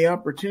given the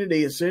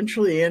opportunity,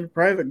 essentially end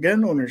private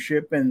gun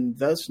ownership and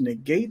thus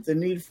negate the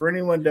need for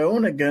anyone to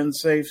own a gun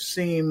safe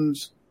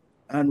seems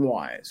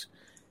unwise,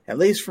 at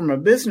least from a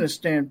business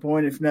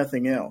standpoint, if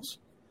nothing else.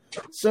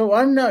 So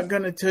I'm not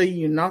going to tell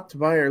you not to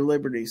buy our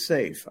Liberty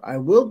Safe. I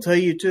will tell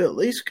you to at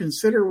least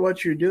consider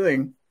what you're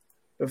doing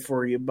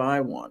before you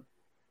buy one.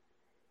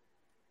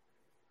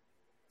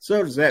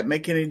 So does that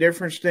make any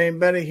difference to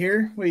anybody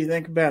here? What do you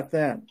think about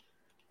that?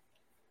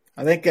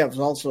 I think that was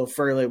also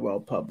fairly well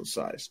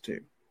publicized,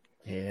 too.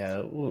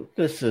 Yeah, well,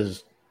 this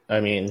is,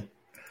 I mean...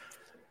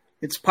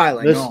 It's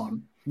piling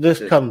on. This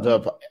comes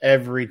up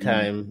every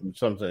time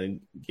something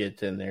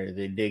gets in there.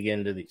 They dig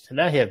into these,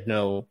 and I have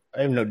no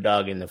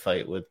dog in the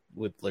fight with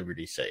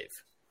Liberty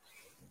Safe.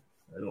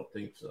 I don't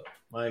think so.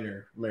 Mine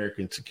are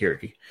American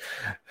Security,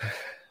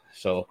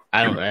 so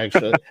I don't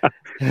actually.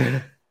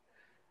 I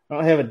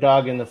don't have a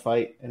dog in the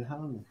fight, and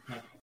how?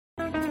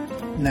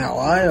 Now,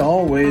 I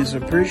always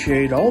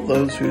appreciate all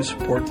those who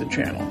support the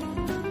channel,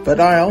 but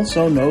I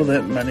also know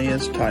that money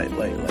is tight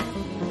lately.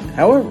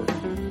 However,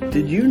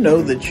 did you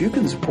know that you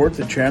can support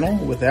the channel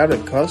without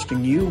it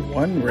costing you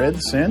 1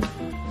 red cent?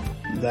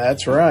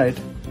 That's right.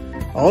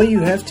 All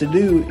you have to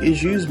do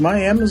is use my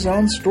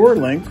Amazon store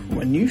link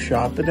when you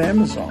shop at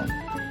Amazon.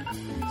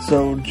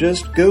 So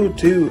just go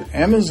to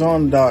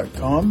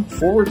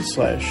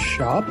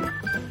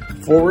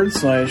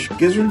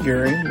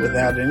amazon.com/shop/Gizzard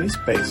without any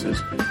spaces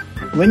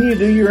when you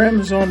do your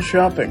Amazon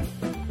shopping.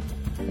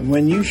 And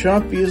when you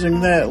shop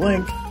using that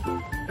link,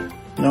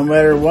 no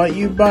matter what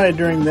you buy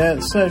during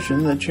that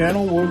session, the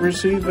channel will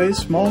receive a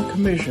small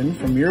commission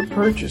from your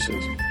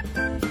purchases.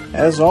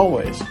 As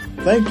always,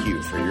 thank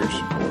you for your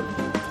support.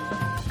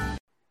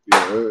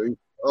 Yeah,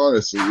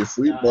 honestly, if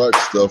we bought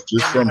stuff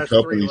just from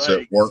companies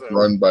that weren't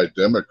run by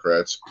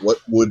Democrats, what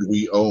would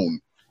we own?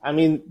 I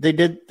mean, they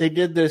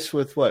did this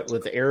with what?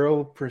 With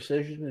Aero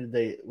Precision?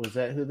 Was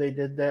that who they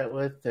did that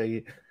with?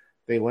 They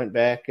went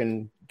back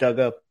and dug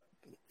up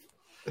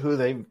who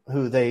they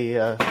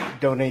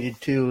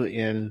donated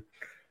to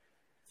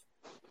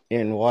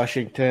in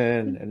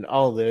Washington and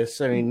all this.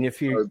 I mean, if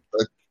you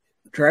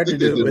tried to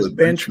do it with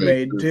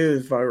Benchmade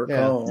too, if I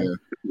recall. Yeah.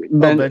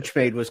 Well,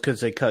 Benchmade was because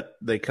they cut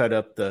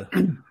up the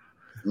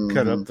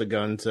cut up the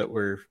guns that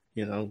were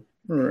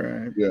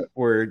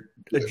were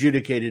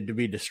adjudicated to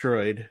be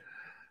destroyed,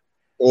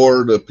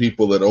 or the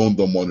people that owned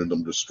them wanted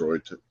them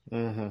destroyed too.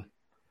 Mm-hmm.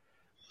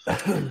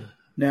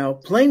 Now,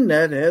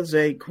 PlaneNet has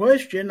a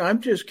question.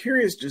 I'm just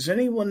curious, does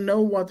anyone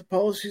know what the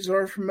policies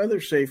are from other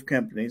safe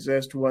companies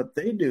as to what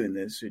they do in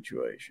this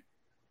situation?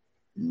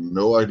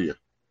 No idea.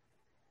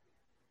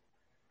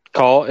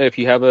 If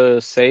you have a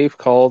safe,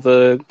 call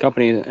the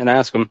company and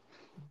ask them.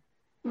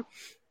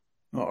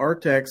 Well,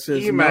 Artax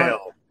says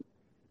email.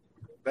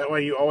 That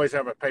way you always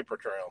have a paper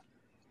trail.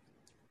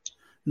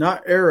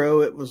 Not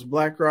Arrow, it was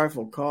Black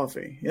Rifle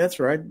Coffee. That's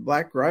right.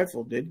 Black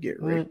Rifle did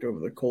get raked over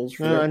the coals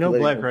for I know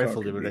Black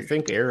Rifle did, but I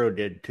think Arrow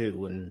did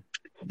too. I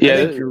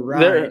think you're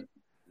right.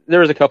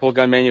 There was a couple of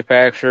gun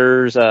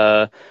manufacturers. If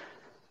I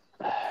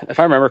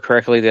remember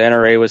correctly, the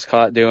NRA was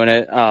caught doing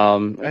it.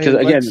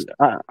 Because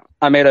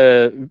I made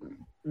a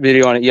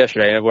video on it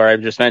yesterday where I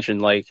just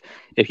mentioned, like,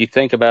 if you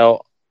think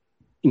about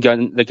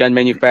the gun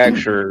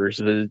manufacturers,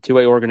 the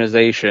two-way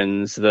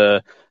organizations,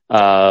 the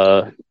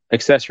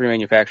accessory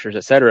manufacturers,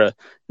 etc.,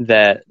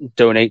 that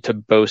donate to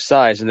both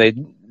sides, and they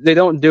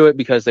don't do it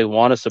because they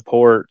want to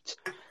support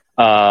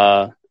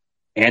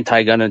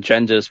anti-gun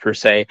agendas per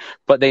se,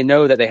 but they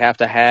know that they have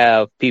to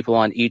have people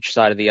on each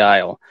side of the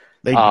aisle.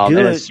 They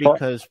do it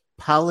because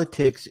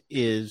politics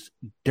is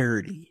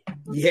dirty.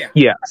 Yeah.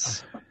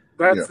 Yes.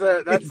 That's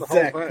the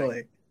whole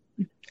thing.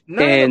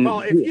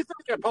 If you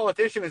think a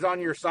politician is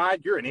on your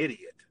side, you're an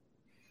idiot.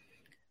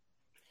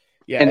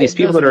 Yeah, and these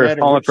people that are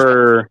calling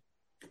for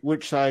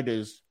which side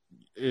is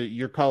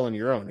you're calling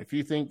your own. If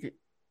you think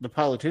the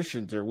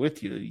politicians are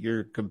with you,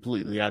 you're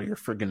completely out of your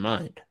friggin'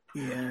 mind.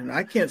 Yeah, and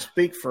I can't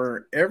speak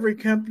for every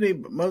company,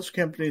 but most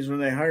companies, when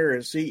they hire a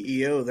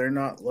CEO, they're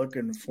not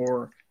looking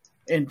for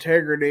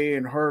integrity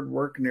and hard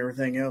work and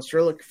everything else.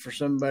 They're looking for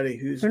somebody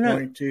who's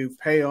going to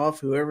pay off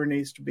whoever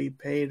needs to be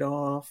paid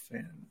off.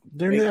 And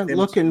they're not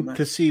looking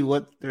to see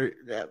what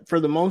for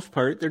the most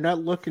part, they're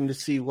not looking to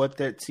see what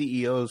that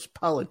CEO's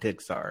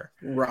politics are.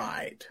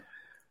 Right.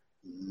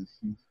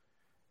 Mm-hmm.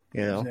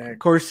 You know, exactly. Of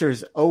course,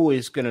 there's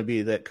always going to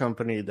be that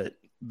company that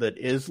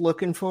is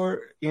looking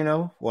for,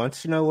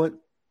 wants to know what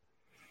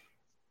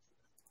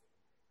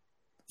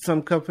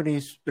some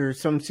companies or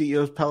some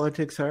CEOs'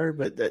 politics are,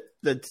 but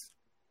that's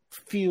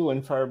few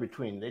and far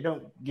between. They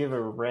don't give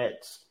a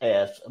rat's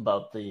ass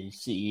about the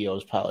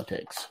CEO's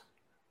politics.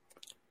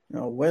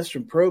 Now,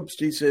 Western Probst,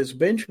 he says,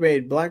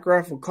 Benchmade, Black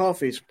Rifle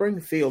Coffee,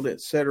 Springfield,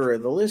 etc.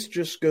 The list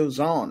just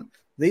goes on.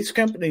 These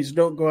companies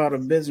don't go out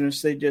of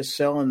business. They just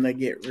sell and they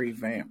get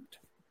revamped.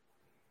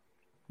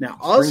 Now,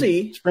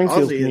 Ozzy is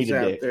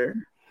out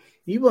there.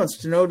 He wants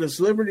to know, does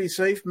Liberty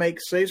Safe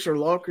make safes or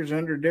lockers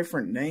under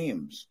different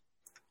names?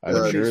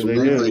 I'm sure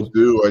they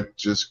do. I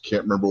just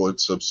can't remember what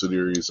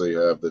subsidiaries they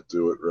have that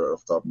do it right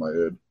off the top of my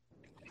head.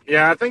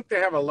 Yeah, I think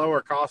they have a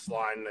lower cost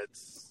line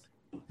that's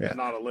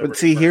not a Liberty. But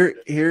see,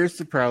 here's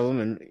the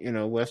problem,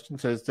 and Weston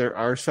says there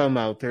are some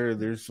out there.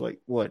 There's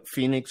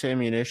Phoenix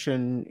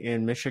Ammunition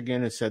in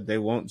Michigan has said they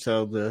won't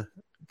sell to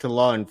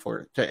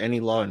any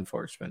law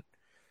enforcement.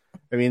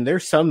 I mean,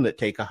 there's some that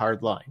take a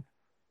hard line,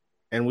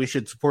 and we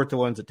should support the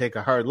ones that take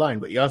a hard line.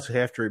 But you also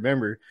have to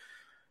remember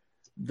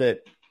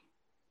that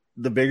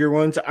the bigger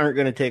ones aren't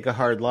going to take a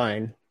hard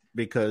line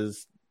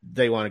because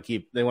they want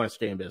to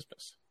stay in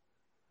business,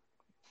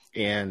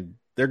 and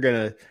you're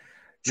going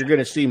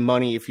to see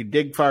money. If you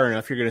dig far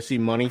enough, you're going to see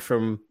money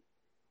from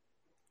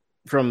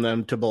from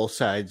them to both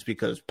sides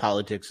because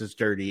politics is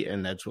dirty,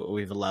 and that's what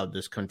we've allowed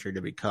this country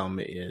to become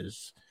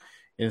is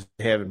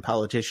having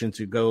politicians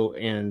who go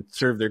and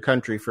serve their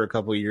country for a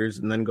couple of years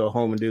and then go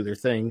home and do their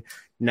thing.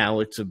 Now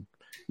it's a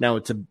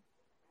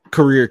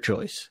career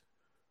choice.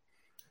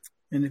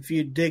 And if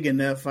you dig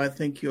enough, I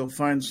think you'll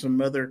find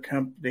some other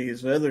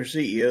companies, other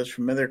CEOs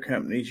from other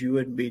companies, you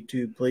wouldn't be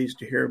too pleased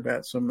to hear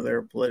about some of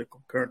their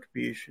political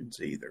contributions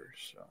either.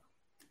 So,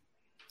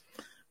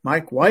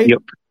 Mike White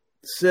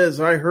says,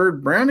 I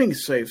heard Browning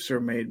safes are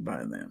made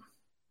by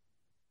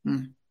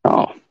them.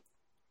 Oh.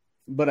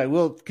 But I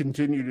will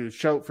continue to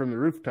shout from the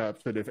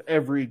rooftops that if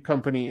every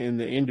company in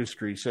the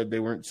industry said they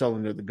weren't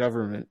selling to the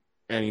government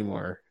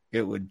anymore,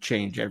 it would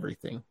change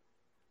everything.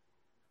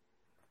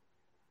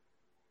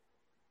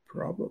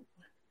 Probably.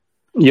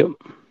 Yep.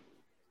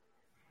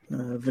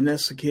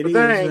 Vanessa Kitty.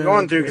 But they ain't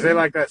going to because they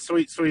like that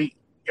sweet, sweet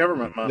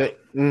government money.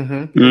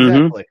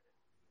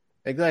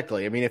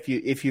 Exactly. I mean, if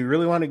you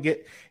really want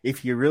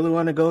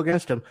to go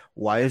against them,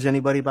 why is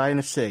anybody buying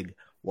a SIG?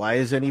 Why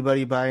is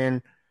anybody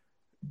buying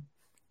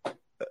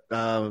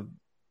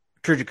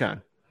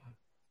Trigicon?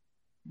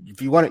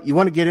 If you want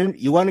to get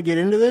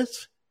into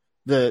this,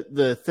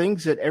 the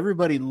things that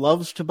everybody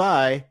loves to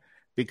buy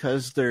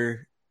because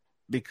they're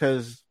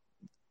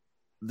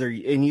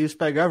in use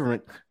by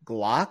government,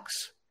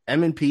 Glocks,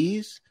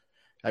 M&Ps.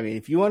 I mean,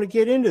 if you want to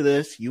get into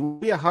this, you will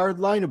be a hard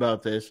line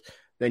about this,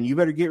 then you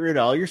better get rid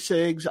of all your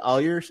SIGs, all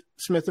your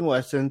Smith &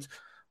 Wessons,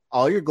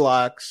 all your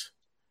Glocks.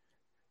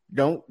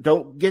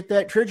 Don't get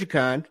that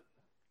Trigicon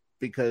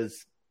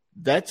because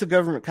that's a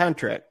government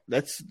contract.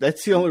 That's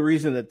the only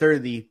reason that they're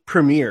the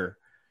premier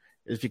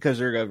is because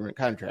they're a government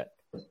contract.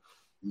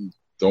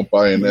 Don't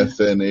buy an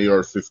FN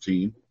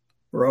AR-15.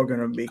 We're all going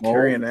to be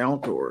carrying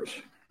outdoors.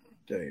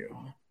 There you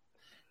go.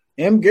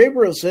 M.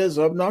 Gabriel says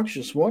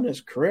Obnoxious One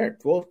is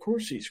correct. Well, of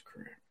course he's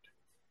correct.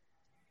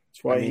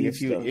 That's why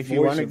if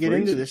you want to get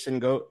into this and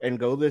go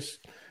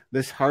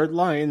this hard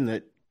line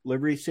that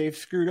Liberty Safe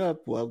screwed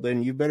up, well,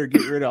 then you better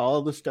get rid of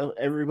all the stuff.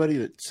 Everybody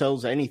that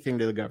sells anything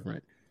to the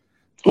government.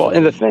 Well,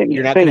 and the thing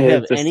you're not going to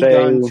have any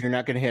guns. You're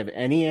not going to have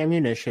any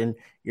ammunition.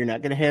 You're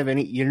not going to have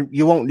any.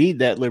 You won't need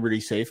that Liberty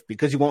Safe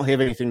because you won't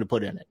have anything to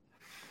put in it.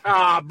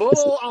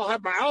 Bull! I'll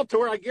have my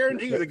Altor. I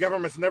guarantee you, the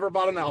government's never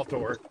bought an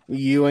Altor.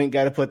 You ain't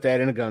got to put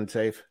that in a gun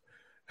safe.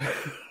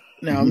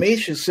 Now,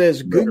 Misha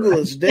says Google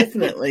is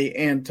definitely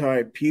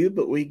anti-Pew,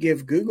 but we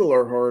give Google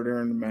our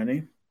hard-earned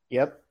money.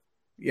 Yep.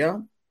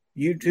 Yeah.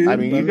 YouTube. I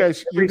mean, you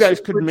guys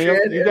could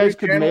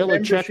mail a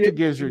check to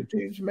Gizzard.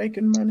 YouTube's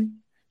making money.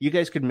 You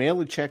guys could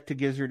mail a check to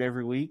Gizzard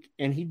every week,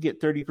 and he'd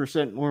get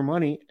 30% more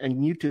money, and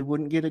YouTube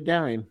wouldn't get a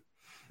dime.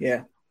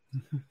 Yeah.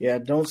 Yeah,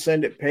 don't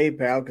send it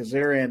PayPal because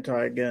they're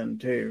anti-gun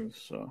too.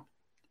 So,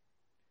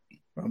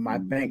 well, my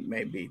bank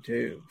may be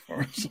too.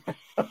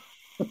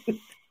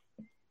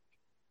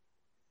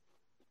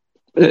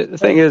 The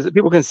thing is,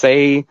 people can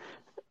say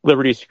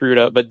Liberty screwed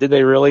up, but did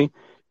they really?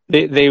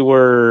 They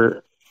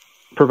were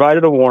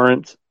provided a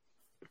warrant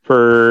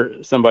for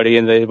somebody,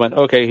 and they went,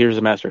 "Okay, here's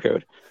the master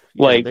code."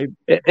 Yeah,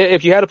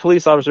 if you had a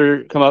police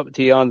officer come up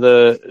to you on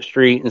the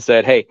street and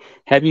said, "Hey,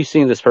 have you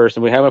seen this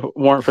person? We have a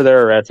warrant for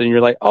their arrest," and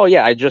you're like, "Oh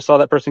yeah, I just saw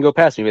that person go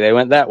past me. They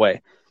went that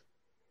way."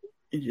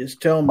 You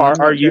just tell them.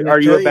 Are you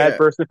a bad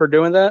person for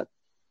doing that?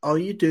 All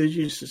you do is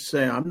you just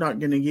say, "I'm not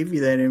going to give you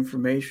that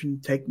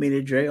information. Take me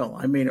to jail."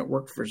 I mean, it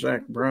worked for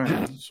Zach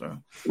Bryan, so.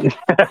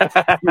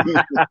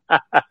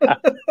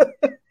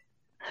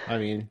 I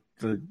mean.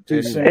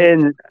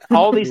 And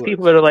all these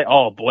people that are like,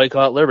 "Oh,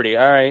 boycott Liberty."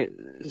 All right,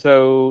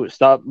 so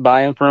stop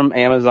buying from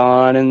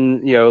Amazon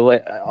and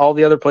all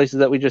the other places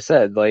that we just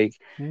said. Like,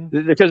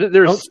 because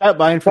there's don't stop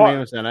buying from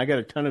Amazon. I got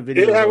a ton of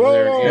videos over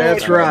there.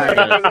 That's right.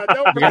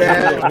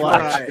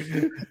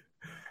 That's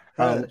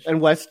right.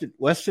 And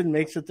Weston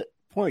makes it the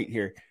point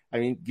here. I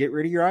mean, get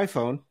rid of your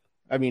iPhone.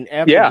 I mean,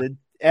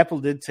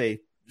 Apple did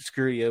say,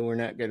 "Screw you, we're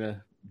not going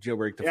to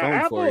jailbreak the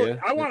phone for you."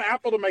 I want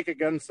Apple to make a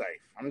gun safe.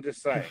 I'm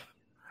just saying.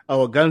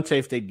 Oh, a gun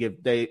safe,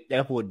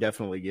 Apple would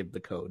definitely give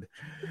the code.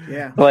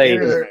 Yeah.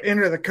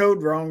 Enter the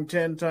code wrong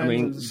 10 times. I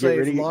mean,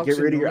 get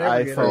rid of your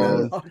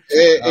iPhone.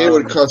 It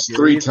would cost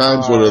 3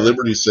 times what a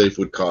Liberty Safe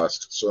would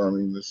cost. So, I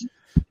mean,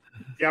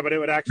 yeah, but it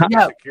would actually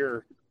be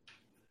secure.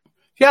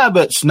 Yeah,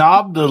 but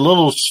Snob, the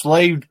little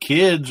slaved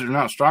kids are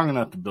not strong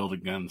enough to build a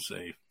gun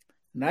safe.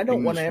 And I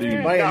don't want to have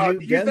to buy a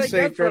new gun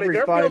safe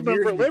every 5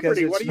 years because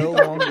it's no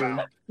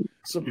longer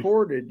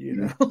supported,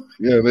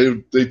 Yeah,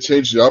 they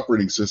changed the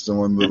operating system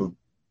on the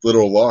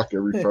little lock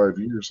every 5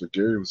 years, like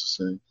Gary was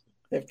saying.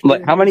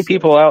 Like, how many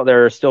people out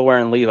there are still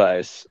wearing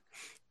Levi's?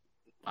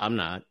 I'm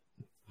not.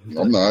 I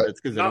don't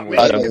think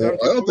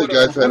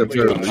I've had a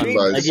pair of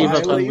Levi's. I gave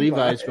up on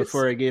Levi's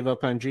before I gave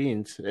up on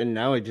jeans, and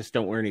now I just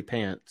don't wear any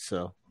pants.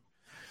 So,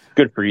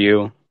 good for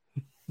you.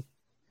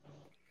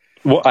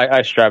 Well,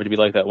 I strive to be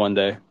like that one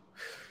day.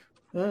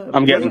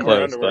 I'm getting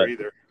close, but.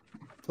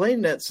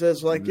 PlaneNet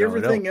says,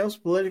 everything else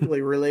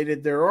politically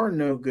related, there are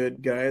no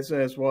good guys,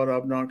 as what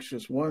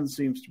Obnoxious One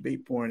seems to be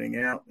pointing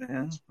out.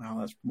 Yeah, well,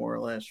 that's more or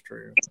less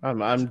true.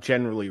 I'm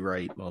generally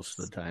right most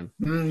of the time.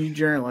 You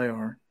generally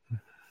are.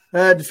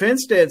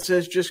 Defense Dad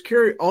says just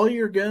carry all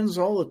your guns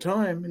all the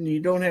time, and you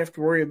don't have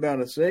to worry about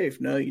a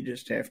safe. No, you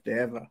just have to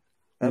have a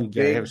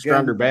big have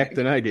stronger back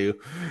than I do.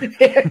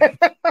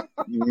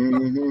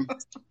 Mm-hmm.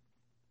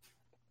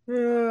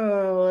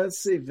 Oh, let's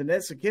see.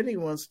 Vanessa Kitty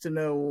wants to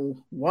know,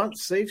 what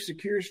safe,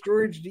 secure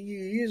storage do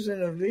you use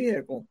in a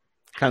vehicle?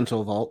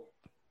 Console vault.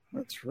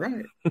 That's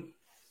right.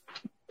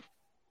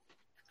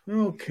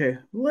 Okay,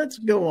 let's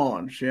go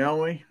on,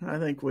 shall we? I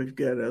think we've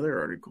got other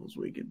articles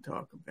we can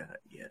talk about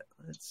yet.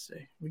 Let's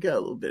see. We got a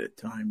little bit of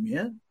time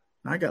yet.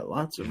 I got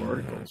lots of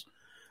articles.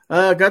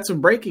 Got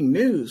some breaking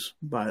news,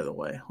 by the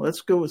way.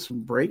 Let's go with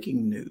some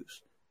breaking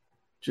news.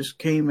 Just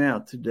came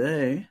out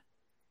today.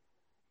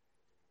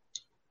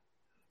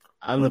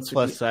 On the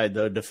plus side,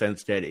 though,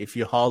 Defense Dad, if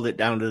you hauled it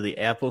down to the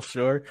Apple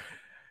store,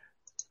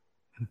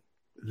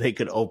 they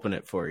could open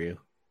it for you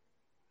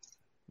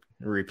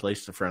and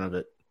replace the front of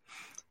it.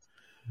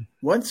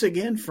 Once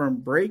again, from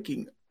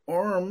Breaking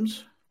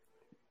Arms.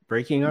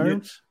 Breaking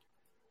Arms?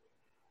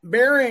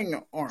 Bearing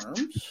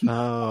Arms.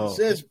 Oh. It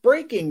says,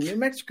 breaking, New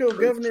Mexico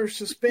governor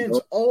suspends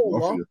all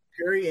lawful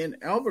carry in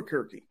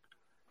Albuquerque.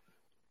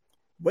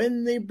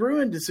 When the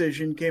Bruin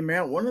decision came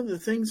out, one of the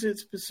things it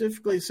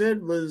specifically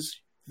said was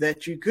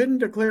that you couldn't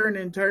declare an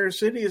entire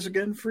city as a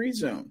gun-free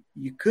zone.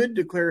 You could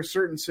declare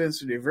certain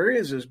sensitive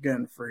areas as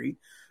gun-free,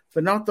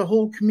 but not the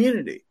whole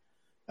community.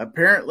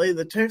 Apparently,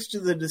 the text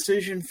of the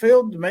decision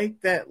failed to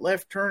make that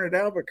left turn at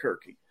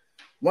Albuquerque.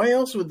 Why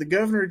else would the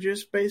governor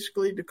just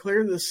basically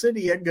declare the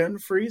city a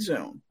gun-free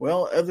zone?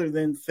 Well, other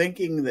than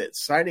thinking that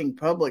citing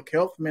public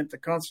health meant the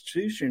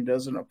Constitution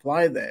doesn't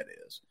apply, that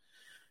is.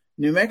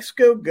 New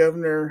Mexico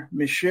Governor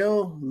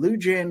Michelle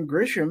Lujan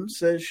Grisham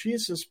says she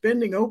is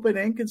suspending open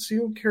and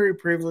concealed carry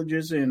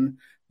privileges in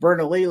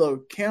Bernalillo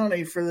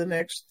County for the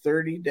next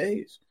 30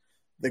 days.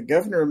 The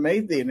governor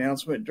made the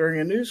announcement during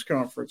a news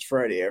conference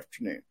Friday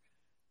afternoon.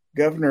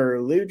 Governor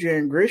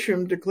Lujan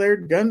Grisham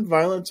declared gun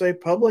violence a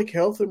public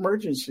health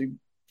emergency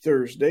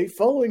Thursday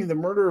following the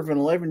murder of an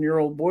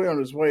 11-year-old boy on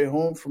his way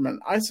home from an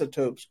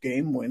Isotopes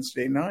game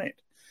Wednesday night.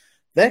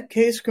 That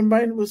case,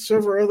 combined with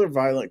several other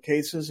violent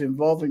cases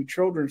involving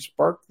children,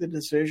 sparked the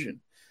decision.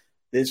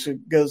 This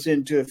goes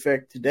into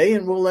effect today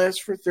and will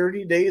last for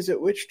 30 days, at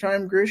which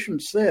time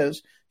Grisham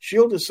says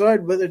she'll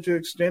decide whether to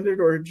extend it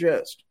or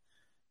adjust.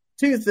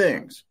 Two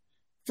things.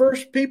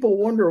 First, people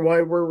wonder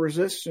why we're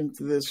resistant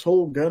to this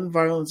whole gun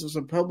violence as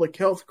a public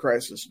health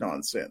crisis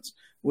nonsense.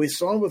 We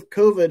saw with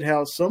COVID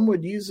how some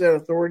would use that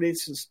authority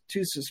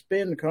to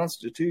suspend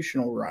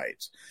constitutional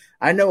rights.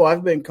 I know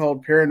I've been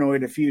called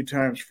paranoid a few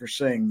times for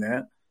saying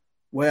that.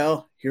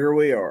 Well, here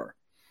we are.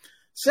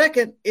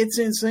 Second, it's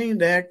insane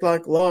to act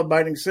like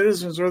law-abiding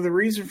citizens are the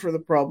reason for the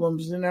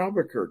problems in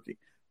Albuquerque.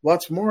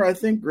 What's more, I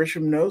think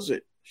Grisham knows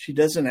it. She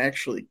doesn't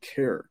actually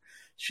care.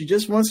 She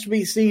just wants to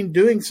be seen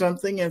doing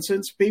something, and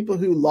since people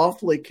who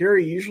lawfully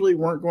carry usually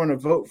weren't going to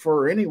vote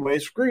for her anyway,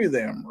 screw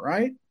them,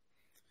 right?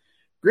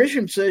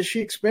 Grisham says she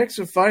expects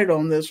a fight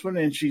on this one,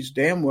 and she's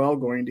damn well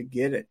going to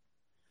get it.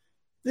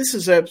 This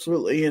is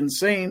absolutely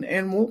insane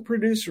and won't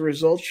produce the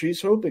results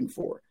she's hoping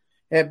for.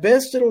 At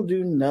best, it'll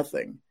do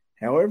nothing.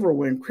 However,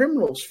 when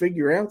criminals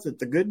figure out that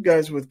the good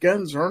guys with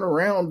guns aren't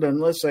around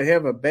unless they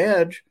have a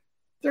badge,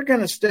 they're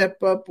going to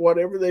step up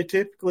whatever they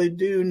typically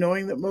do,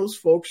 knowing that most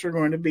folks are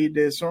going to be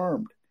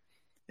disarmed.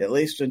 At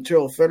least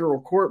until a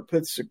federal court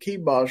puts the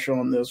kibosh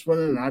on this one,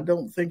 and I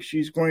don't think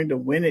she's going to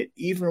win it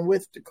even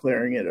with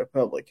declaring it a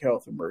public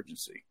health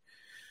emergency.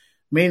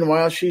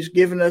 Meanwhile, she's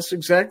given us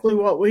exactly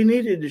what we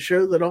needed to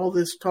show that all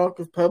this talk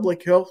of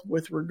public health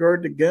with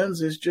regard to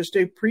guns is just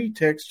a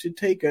pretext to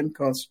take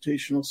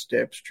unconstitutional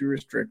steps to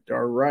restrict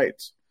our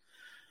rights.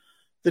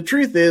 The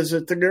truth is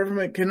that the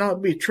government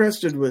cannot be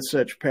trusted with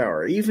such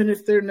power, even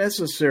if they're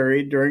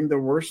necessary during the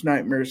worst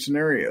nightmare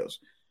scenarios.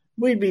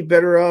 We'd be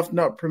better off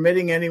not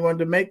permitting anyone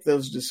to make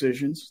those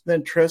decisions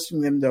than trusting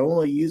them to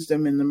only use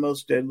them in the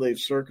most deadly of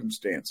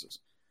circumstances.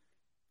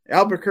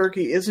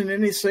 Albuquerque isn't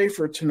any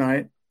safer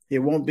tonight. It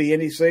won't be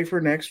any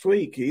safer next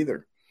week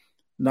either.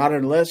 Not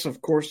unless,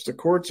 of course, the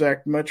courts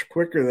act much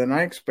quicker than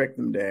I expect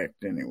them to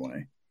act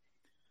anyway.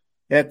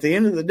 At the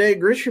end of the day,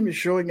 Grisham is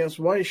showing us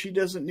why she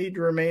doesn't need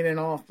to remain in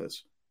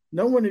office.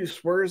 No one who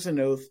swears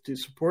an oath to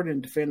support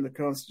and defend the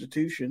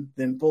Constitution,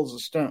 then pulls a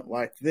stunt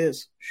like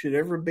this, should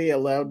ever be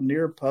allowed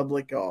near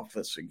public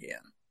office again.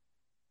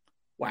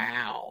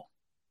 Wow.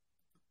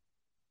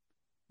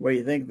 What do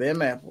you think of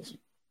them apples?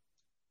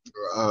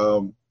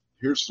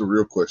 Here's the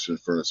real question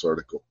for this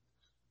article.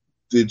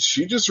 Did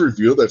she just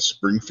reveal that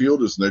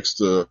Springfield is next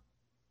to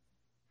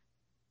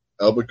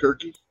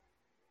Albuquerque?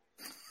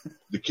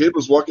 The kid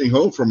was walking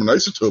home from an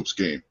Isotopes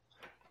game.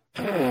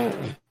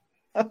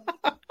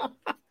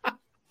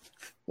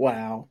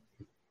 Wow.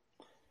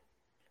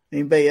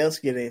 Anybody else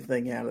get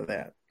anything out of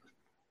that?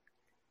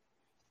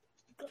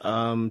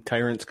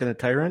 Tyrant's gonna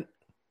tyrant?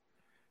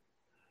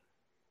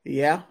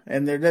 Yeah,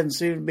 and there doesn't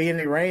seem to be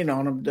any rain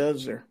on them,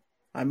 does there?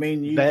 I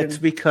mean, that's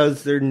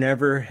because they're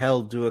never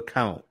held to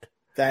account.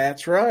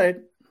 That's right.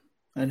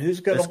 And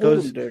who's going to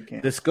hold them to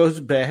account? This goes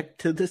back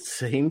to the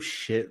same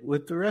shit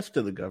with the rest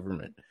of the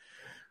government.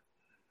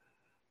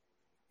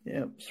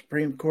 Yeah,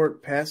 Supreme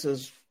Court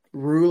passes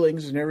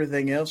rulings and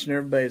everything else, and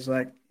everybody's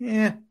like,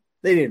 they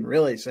didn't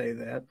really say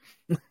that.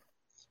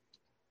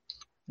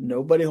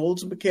 Nobody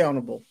holds them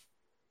accountable.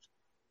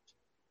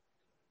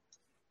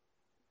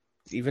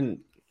 Even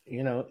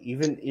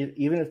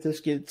if this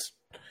gets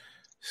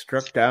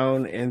struck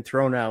down and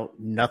thrown out,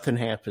 nothing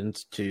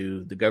happens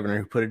to the governor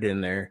who put it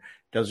in there.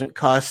 Doesn't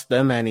cost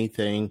them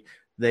anything.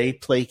 They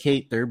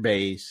placate their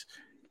base.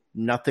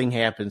 Nothing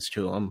happens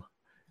to them.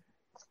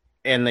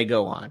 And they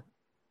go on.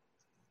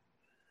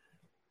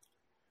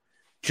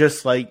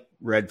 Just like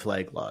red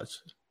flag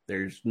laws.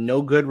 There's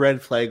no good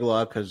red flag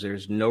law because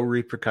there's no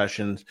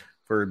repercussions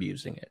for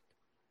abusing it.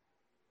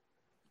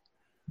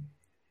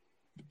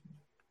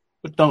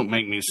 What don't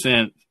make any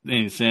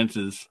sense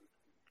is,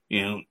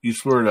 you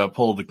swear to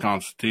uphold the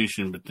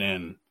Constitution, but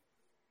then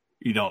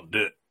you don't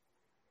do it.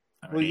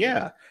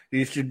 Yeah,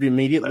 you should be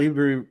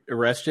immediately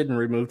arrested and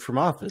removed from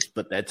office,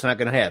 but that's not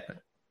going to happen.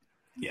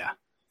 Yeah.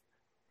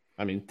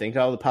 I mean, think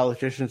of all the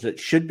politicians that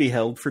should be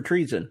held for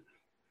treason.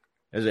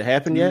 Has it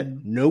happened yet?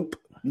 Nope.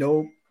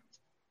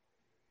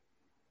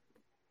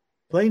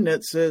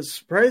 PlayNet says,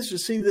 surprised to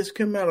see this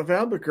come out of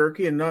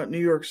Albuquerque and not New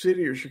York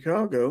City or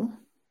Chicago.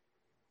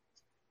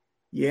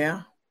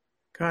 Yeah,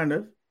 kind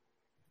of.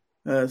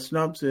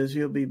 Snob says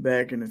he'll be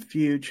back in a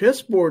few.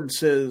 Chessboard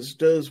says,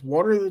 does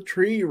Water the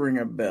Tree ring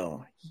a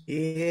bell?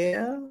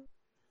 Yeah.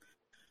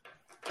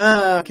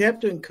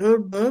 Captain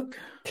Codebook.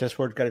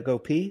 Chessboard got to go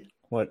pee?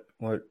 What?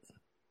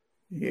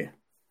 Yeah.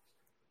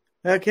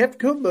 Captain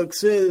Codebook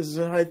says,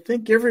 I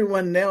think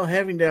everyone now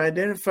having to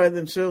identify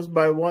themselves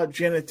by what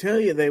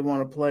genitalia they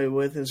want to play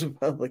with is a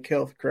public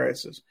health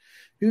crisis.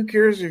 Who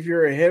cares if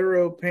you're a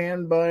hetero,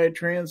 pan, bi,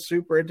 trans,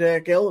 super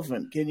attack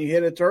elephant? Can you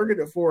hit a target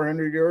at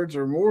 400 yards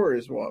or more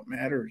is what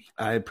matters.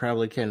 I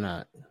probably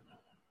cannot.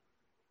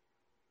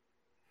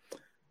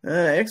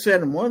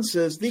 X-Adam1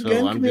 says,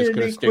 I'm just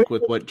going to stick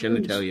with what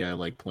genitalia I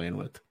like playing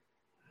with.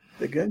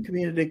 The gun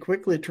community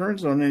quickly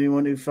turns on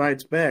anyone who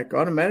fights back.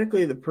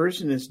 Automatically, the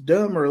person is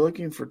dumb or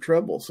looking for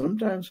trouble.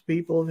 Sometimes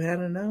people have had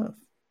enough.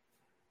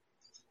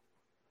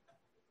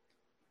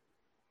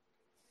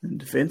 And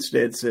Defense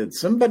Dad said,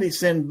 somebody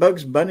send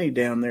Bugs Bunny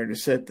down there to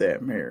set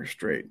that mayor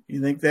straight.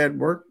 You think that'd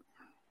work?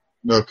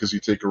 No, because you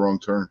take a wrong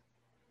turn.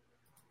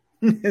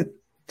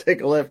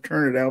 Take a left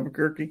turn at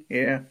Albuquerque?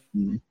 Yeah.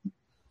 Mm-hmm.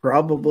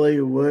 Probably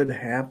would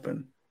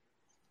happen.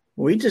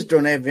 We just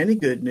don't have any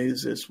good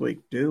news this week,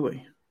 do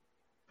we?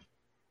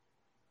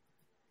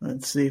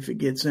 Let's see if it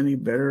gets any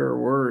better or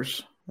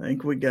worse. I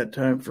think we got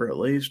time for at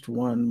least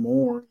one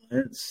more.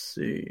 Let's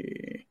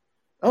see.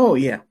 Oh,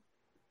 yeah.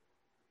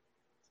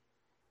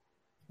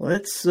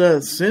 Let's,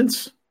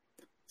 since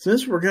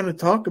we're going to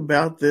talk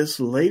about this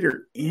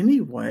later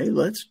anyway,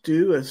 let's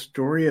do a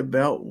story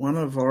about one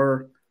of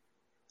our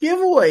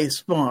giveaway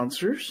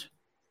sponsors.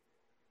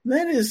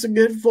 That is the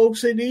good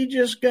folks at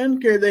Aegis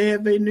Gun Care. They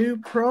have a new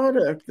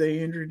product they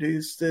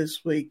introduced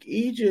this week.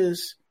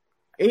 Aegis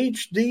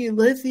HD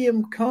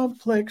Lithium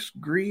Complex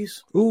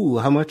Grease. Ooh,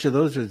 how much of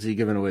those is he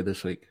giving away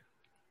this week?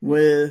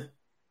 With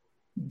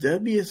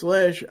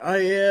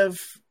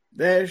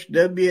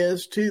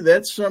W/IF-WS2.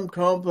 That's some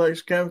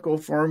complex chemical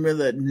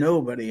formula that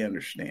nobody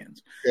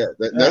understands. Yeah,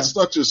 that's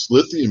not just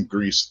lithium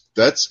grease.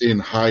 That's in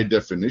high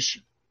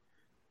definition.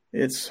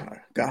 It's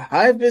got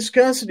high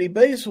viscosity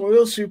base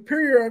oil,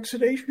 superior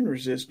oxidation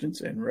resistance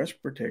and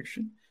rust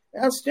protection,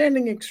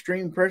 outstanding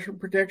extreme pressure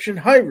protection,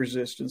 high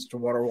resistance to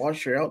water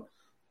washout,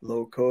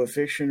 low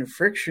coefficient of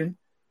friction,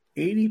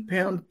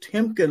 80-pound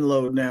Timken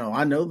load now.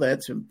 I know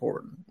that's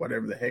important,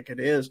 whatever the heck it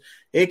is.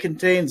 It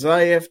contains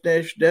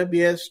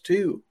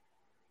IF-WS2.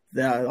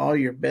 All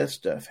your best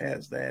stuff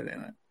has that in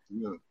it.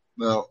 Yeah.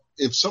 Now,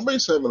 if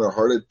somebody's having a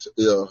heart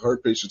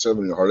patient's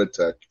having a heart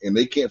attack and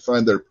they can't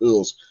find their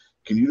pills,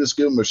 can you just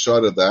give them a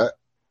shot of that?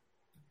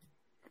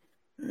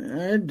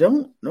 I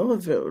don't know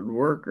if it would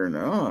work or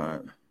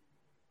not.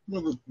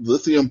 Well, the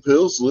lithium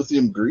pills,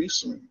 lithium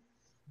grease.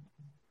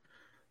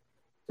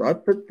 I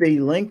put the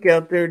link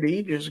out there to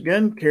Aegis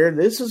Gun Care.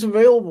 This is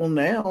available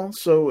now,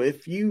 so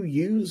if you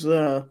use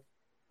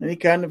any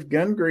kind of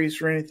gun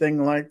grease or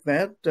anything like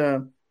that,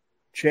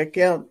 check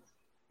out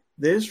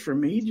this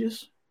from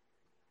Aegis.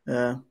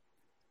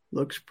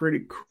 Looks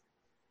pretty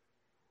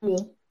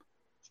cool.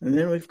 And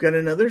then we've got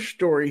another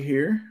story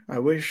here. I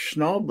wish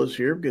Snob was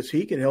here because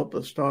he could help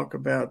us talk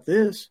about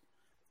this.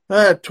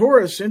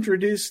 Taurus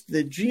introduced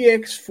the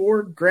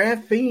GX4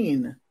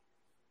 Graphene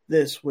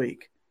this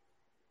week.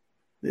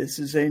 This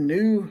is a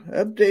new,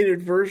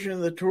 updated version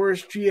of the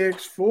Taurus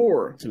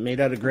GX4. Is it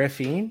made out of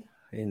graphene?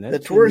 The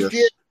Taurus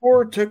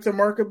GX4 took the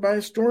market by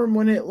storm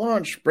when it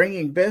launched,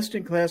 bringing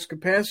best-in-class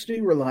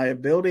capacity,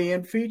 reliability,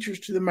 and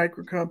features to the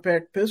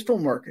micro-compact pistol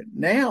market.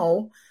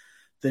 Now,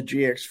 the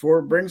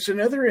GX4 brings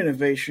another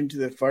innovation to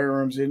the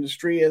firearms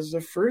industry as the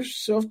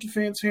first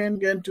self-defense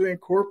handgun to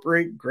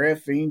incorporate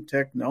graphene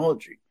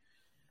technology.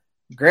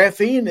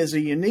 Graphene is a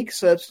unique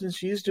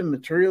substance used in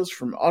materials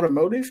from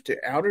automotive to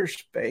outer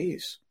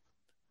space.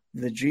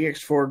 The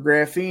GX4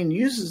 graphene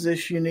uses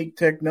this unique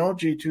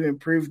technology to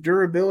improve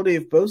durability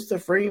of both the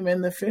frame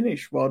and the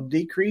finish while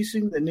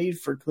decreasing the need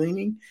for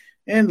cleaning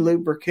and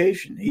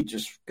lubrication.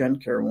 Gun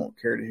care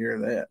won't care to hear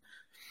that.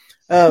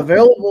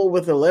 Available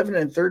with 11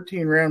 and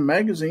 13 round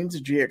magazines, the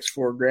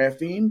GX4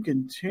 graphene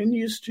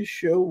continues to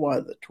show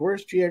why the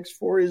Taurus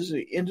GX4 is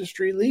the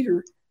industry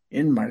leader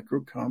in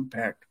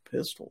micro-compact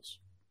pistols.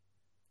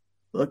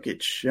 Look,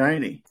 it's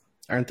shiny.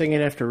 Aren't they going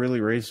to have to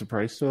really raise the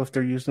price, though, if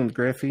they're using the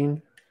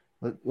graphene?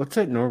 What's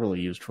that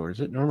normally used for? Is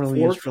it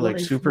normally used for, like,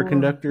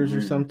 superconductors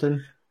or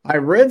something? I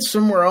read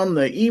somewhere on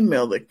the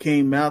email that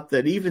came out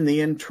that even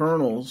the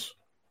internals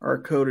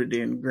are coated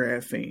in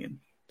graphene.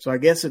 So I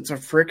guess it's a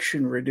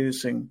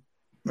friction-reducing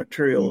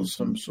material of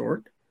some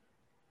sort.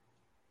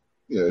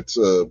 Yeah, it's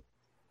a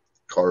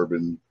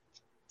carbon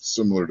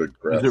similar to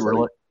graphite. Is it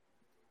really?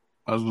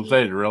 I was going to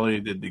say, really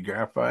did the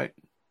graphite?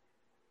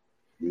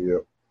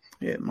 Yep.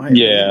 It might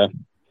be.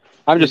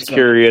 I'm just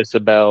curious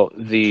about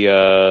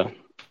the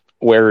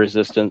wear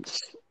resistance.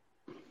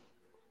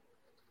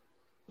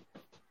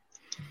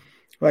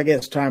 Well, I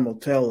guess time will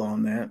tell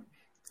on that.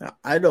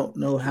 I don't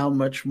know how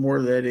much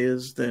more that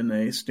is than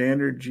a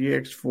standard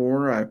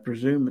GX4. I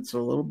presume it's a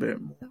little bit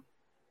more.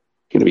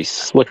 Going to be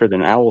slicker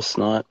than owl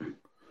snot.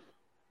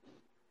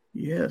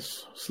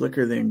 Yes,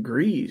 slicker than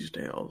greased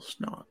owl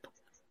snot.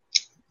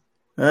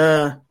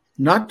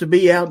 Not to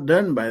be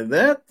outdone by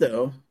that,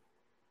 though,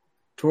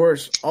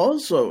 Taurus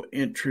also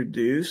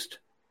introduced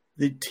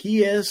the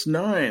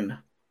TS9,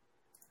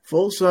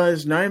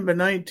 full-size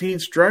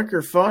 9x19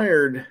 striker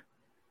fired.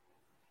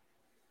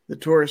 The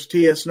Taurus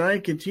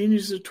TS9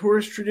 continues the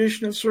Taurus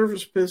tradition of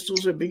service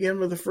pistols that began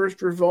with the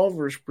first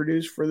revolvers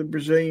produced for the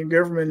Brazilian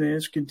government and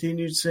has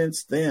continued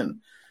since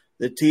then.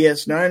 The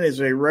TS9 is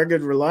a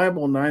rugged,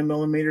 reliable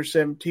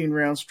 9mm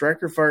 17-round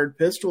striker-fired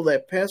pistol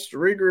that passed the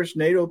rigorous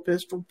NATO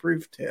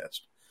pistol-proof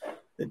test.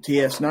 The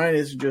TS9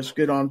 isn't just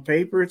good on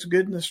paper, it's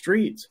good in the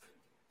streets.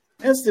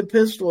 As the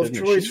pistol of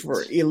choice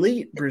for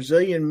elite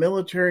Brazilian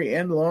military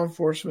and law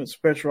enforcement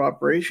special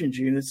operations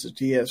units, the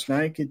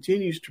TS9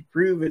 continues to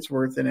prove its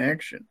worth in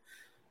action.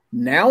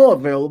 Now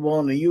available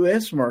on the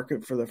U.S.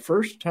 market for the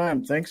first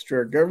time thanks to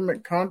our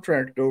government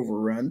contract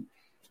overrun,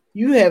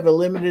 you have a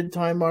limited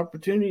time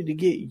opportunity to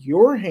get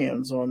your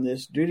hands on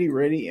this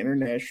duty-ready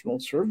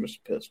international service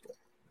pistol.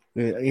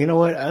 You know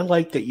what? I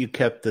like that you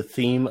kept the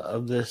theme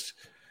of this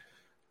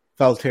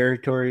foul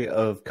territory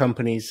of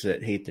companies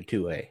that hate the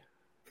 2A.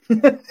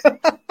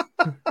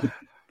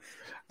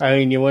 I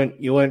mean, you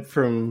went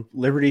from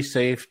Liberty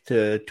Safe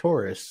to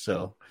Taurus,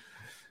 so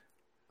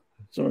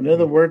in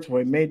other words,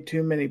 we made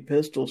too many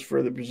pistols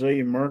for the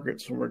Brazilian market,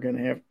 so we're going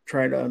to have to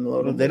try to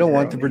unload them. They don't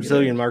want the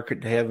Brazilian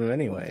market to have them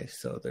anyway,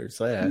 so there's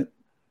that.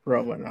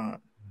 Probably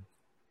not.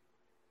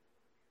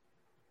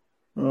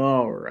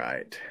 All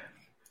right.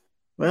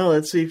 Well,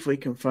 let's see if we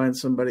can find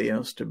somebody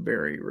else to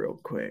bury real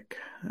quick.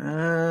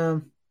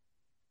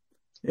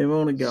 They've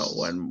only got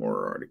one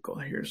more article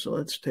here, so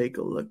let's take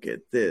a look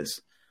at this.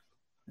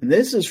 And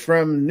this is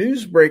from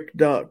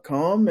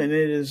newsbreak.com, and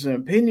it is an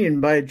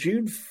opinion by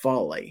Jude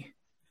Foley.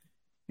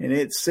 And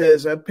it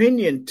says,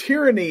 opinion,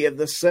 tyranny of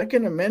the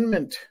Second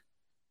Amendment.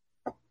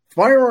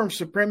 Firearm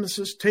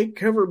supremacists take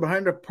cover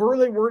behind a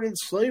poorly worded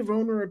slave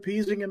owner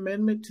appeasing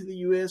amendment to the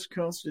U.S.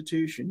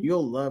 Constitution.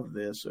 You'll love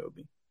this,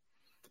 Obi.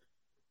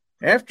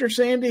 After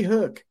Sandy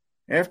Hook,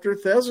 after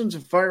thousands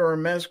of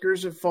firearm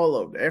massacres have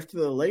followed, after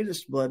the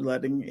latest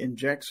bloodletting in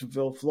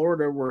Jacksonville,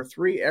 Florida, where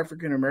 3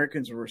 African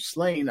Americans were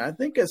slain, I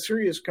think a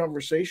serious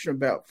conversation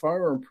about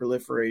firearm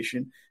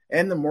proliferation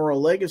and the moral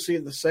legacy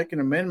of the Second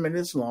Amendment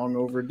is long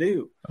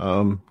overdue.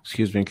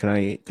 Excuse me, can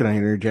I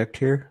interject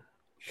here?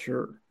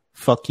 Sure.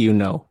 Fuck you,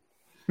 no.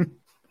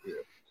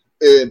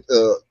 And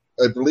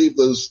I believe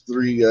those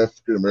 3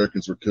 African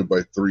Americans were killed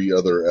by 3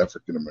 other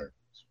African Americans,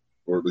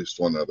 or at least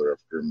 1 other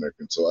African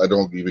American. So I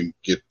don't even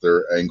get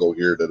their angle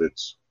here that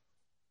it's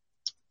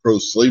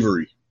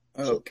pro-slavery.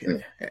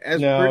 Okay.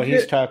 So,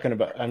 he's talking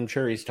about. I'm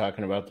sure he's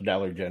talking about the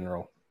Dollar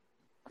General.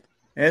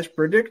 As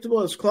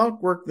predictable as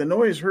clockwork, the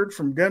noise heard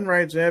from gun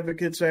rights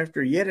advocates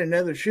after yet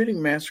another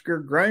shooting massacre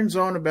grinds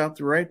on about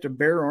the right to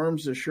bear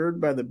arms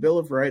assured by the Bill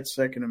of Rights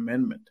Second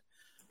Amendment.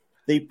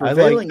 I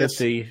like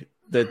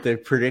that the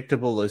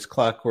predictable as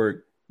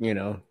clockwork,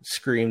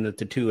 scream that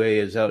the 2A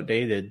is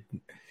outdated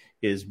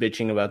is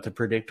bitching about the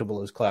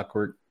predictable as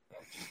clockwork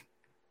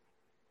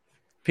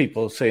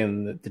people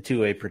saying that the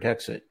 2A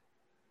protects it.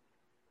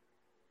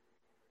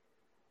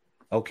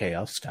 Okay,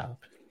 I'll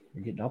stop.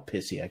 You're getting all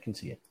pissy. I can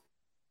see it.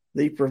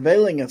 The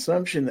prevailing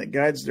assumption that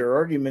guides their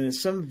argument is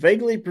some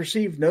vaguely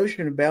perceived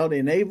notion about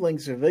enabling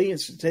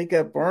civilians to take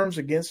up arms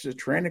against a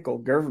tyrannical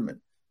government.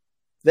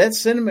 That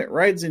sentiment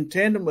rides in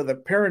tandem with a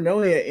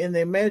paranoia in the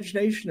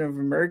imagination of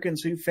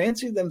Americans who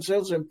fancy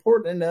themselves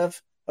important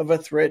enough of a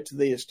threat to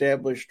the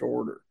established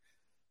order.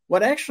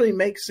 What actually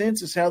makes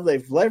sense is how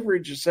they've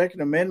leveraged the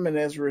Second Amendment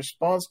as a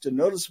response to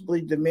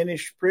noticeably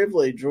diminished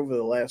privilege over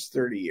the last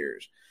 30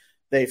 years.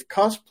 They've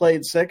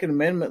cosplayed Second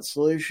Amendment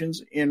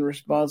solutions in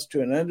response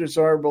to an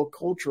undesirable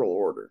cultural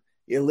order,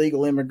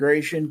 illegal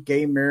immigration,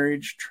 gay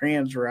marriage,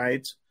 trans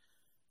rights.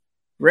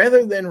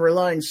 Rather than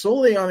relying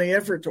solely on the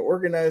effort to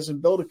organize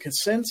and build a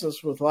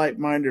consensus with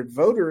like-minded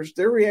voters,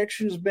 their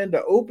reaction has been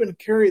to open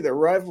carry their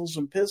rifles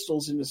and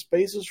pistols into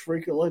spaces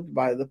frequented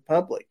by the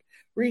public,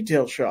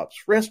 retail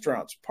shops,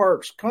 restaurants,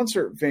 parks,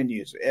 concert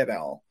venues, et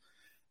al.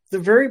 The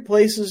very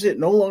places it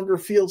no longer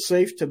feels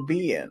safe to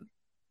be in.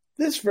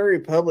 This very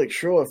public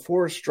show of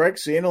force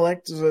strikes the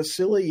intellect as a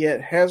silly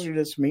yet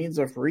hazardous means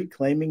of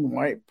reclaiming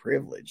white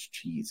privilege.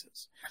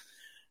 Jesus.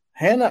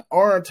 Hannah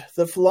Arendt,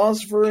 the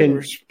philosopher and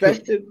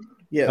respected...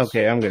 Yes.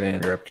 Okay, I'm going to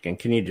interrupt again.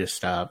 Can you just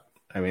stop?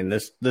 I mean,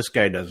 this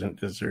guy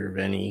doesn't deserve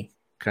any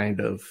kind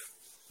of...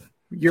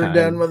 You're time.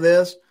 done with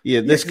this?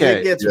 Yeah, this guy...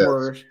 It gets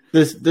worse.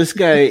 This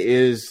guy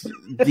is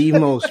the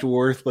most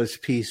worthless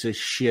piece of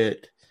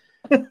shit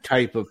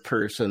type of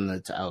person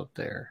that's out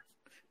there.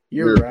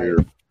 You're right.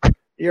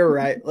 You're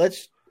right.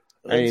 Let's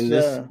I mean,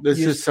 this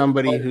is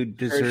somebody who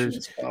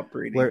deserves.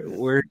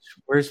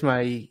 Where's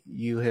my?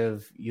 You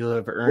have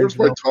earned. Where's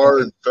my tar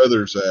and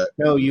feathers at?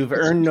 No, you've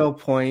earned no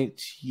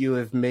points. You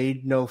have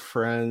made no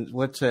friends.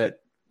 What's that?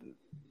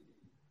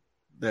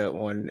 That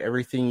one.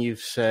 Everything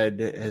you've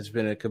said has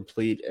been a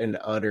complete and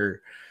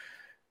utter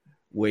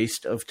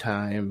waste of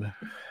time.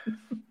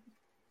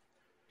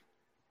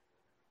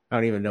 I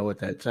don't even know what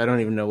that's. I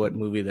don't even know what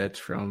movie that's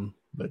from,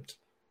 but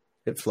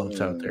it floats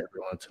out there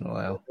every once in a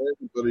while.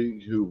 Everybody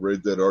who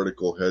read that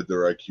article had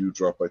their IQ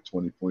drop by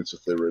 20 points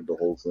if they read the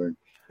whole thing.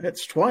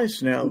 That's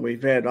twice now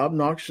we've had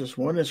Obnoxious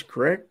One is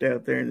correct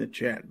out there in the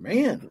chat.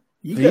 Man,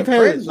 you've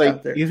had it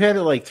out there. You've had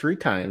it like 3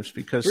 times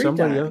because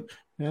somebody else.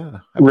 Yeah,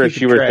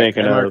 Rich, you were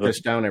thinking I mark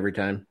this down every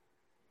time.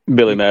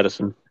 Billy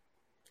Madison.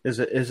 Is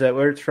that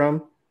where it's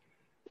from?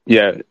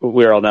 Yeah,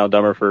 we're all now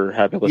dumber for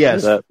having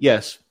listened to that.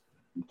 Yes.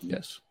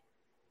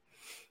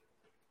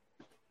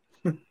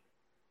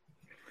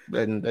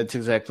 And that's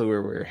exactly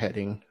where we're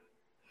heading.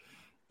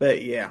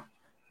 But yeah,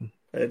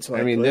 that's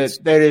like, I mean that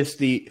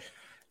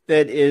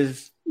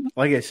is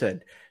like I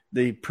said,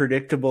 the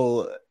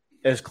predictable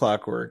as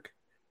clockwork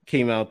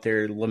came out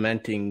there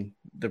lamenting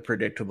the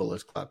predictable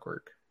as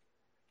clockwork.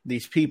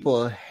 These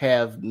people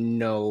have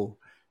no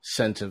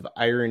sense of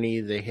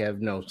irony. They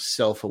have no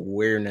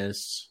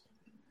self-awareness.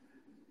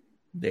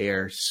 They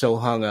are so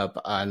hung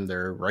up on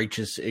their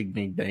righteous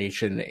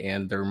indignation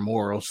and their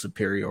moral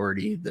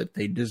superiority that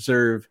they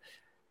deserve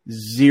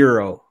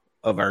 0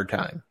 of our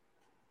time.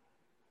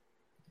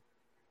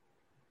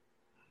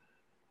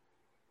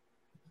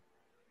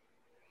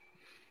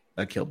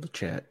 I killed the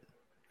chat.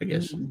 I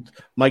guess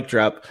mic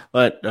drop,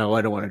 but no,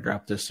 I don't want to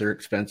drop this. They're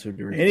expensive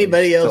to replace.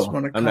 Anybody else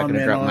want to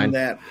comment on mine.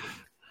 That?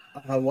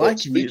 Well, I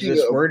can use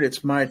this word.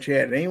 It's my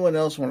chat. Anyone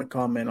else want to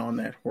comment on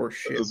that horse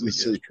shit?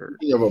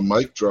 Speaking of a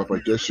mic drop, I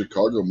guess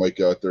Chicago Mike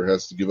out there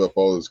has to give up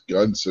all his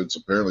guns since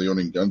apparently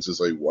owning guns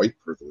is a white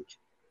privilege.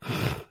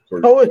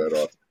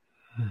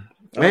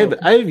 I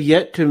have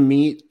yet to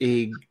meet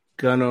a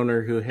gun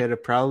owner who had a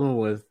problem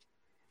with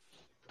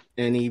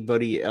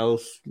anybody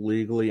else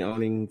legally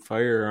owning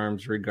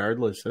firearms,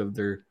 regardless of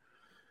their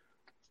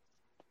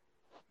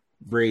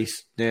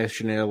race,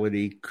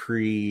 nationality,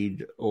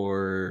 creed,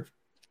 or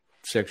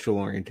sexual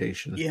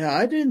orientation. Yeah,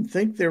 I didn't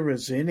think there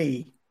was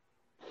any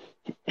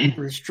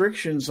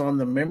restrictions on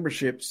the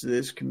memberships to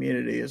this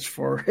community as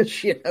far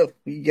as, you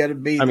got to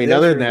be. I mean,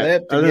 other than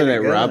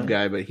that Rob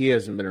guy, but he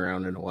hasn't been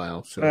around in a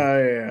while. So,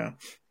 yeah.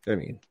 I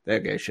mean,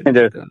 that guy should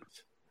have guns.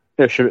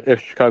 If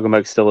Chicago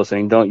Mike's still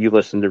listening, don't you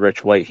listen to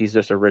Rich White. He's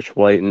just a rich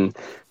white, and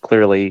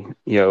clearly,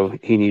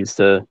 he needs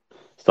to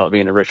stop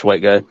being a rich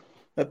white guy.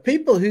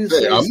 People who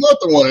say... I'm not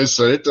the one who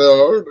said it. The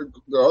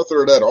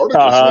author of that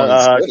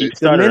article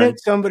the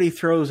minute somebody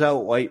throws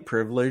out white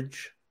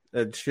privilege,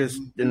 it's just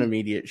an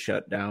immediate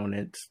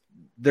shutdown.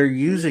 They're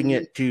using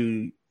it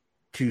to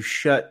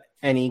shut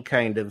any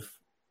kind of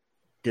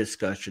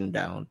discussion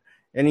down.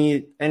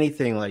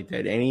 Anything like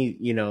that.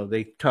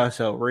 They toss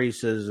out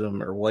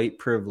racism or white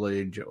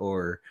privilege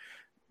or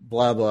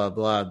blah blah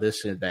blah,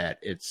 this and that.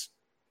 It's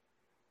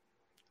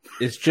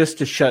just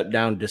to shut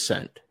down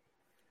dissent.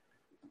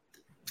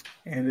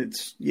 And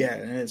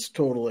it's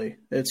totally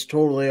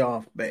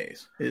off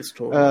base. It's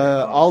totally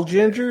all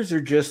gingers or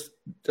just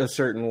a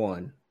certain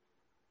one?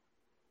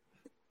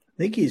 I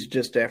think he's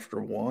just after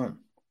one.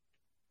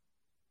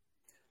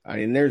 I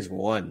mean, there's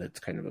one that's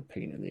kind of a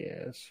pain in the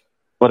ass.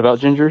 What about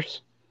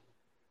gingers?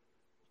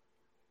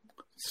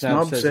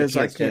 Snob says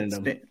I can't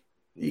stand.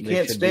 You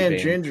can't stand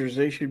gingers.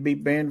 They should be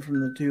banned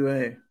from the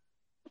 2A.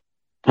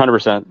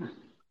 100%.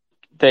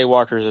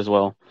 Daywalkers as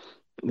well.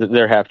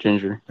 They're half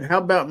ginger. How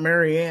about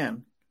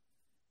Marianne?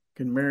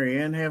 Can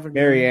Marianne have a gun?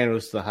 Marianne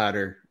was the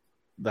hotter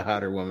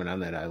woman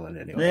on that island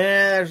anyway.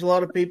 Yeah, there's a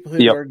lot of people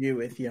who argue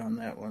with you on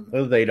that one.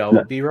 Well, they'd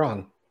all be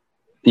wrong.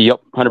 Yep,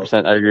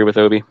 100%. I agree with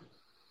Obi.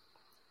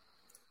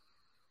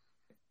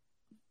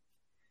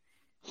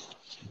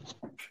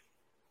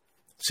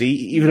 See,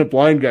 even a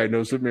blind guy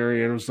knows that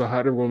Marianne was the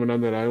hotter woman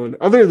on that island,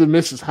 other than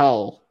Mrs.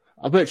 Howell.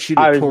 I bet she'd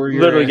have tore your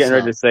ass literally getting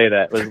ready to say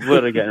that. Was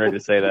literally getting ready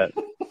to say that.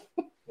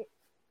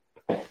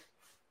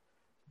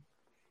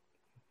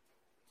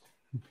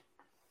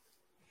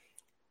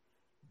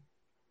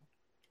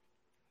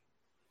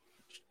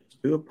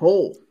 do a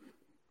poll.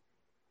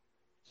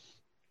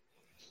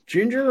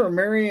 Ginger or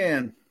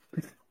Marianne?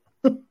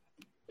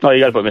 Oh, you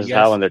got to put Mrs.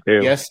 Howell in there too.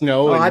 Yes,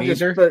 no, and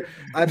neither.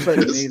 I put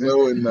Yes, neither.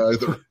 no, and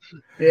neither.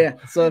 Yeah.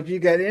 So if you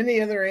got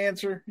any other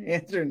answer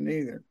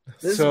neither.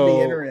 This would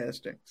be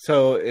interesting.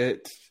 So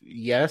it's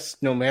yes,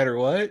 no matter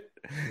what.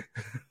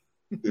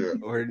 Yeah.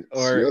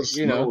 or Yes,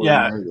 you know, no,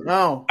 Yeah. and neither.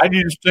 Oh, How do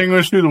you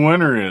distinguish who the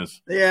winner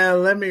is? yeah.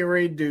 Let me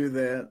redo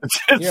that.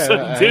 It's Yeah,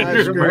 a I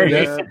Ginger screwed Marianne.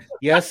 it yes, up.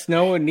 yes,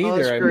 no, and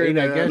neither. I screwed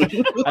mean,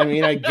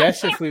 it I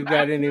guess if we've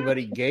got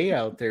anybody gay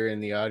out there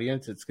in the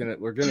audience,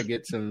 we're gonna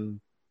get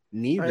some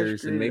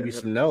neithers and maybe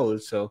some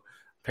no's. So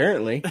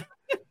apparently,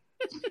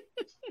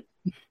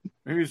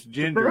 Here's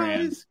Ginger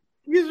Ann. Surprise!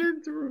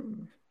 Gizzard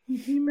through.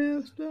 He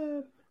messed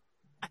up.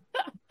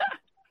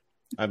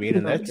 I mean,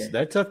 and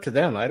that's up to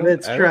them. I don't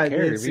Let's try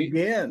care. this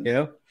again. You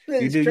know,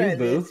 Let's do try you,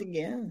 boo. this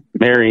again.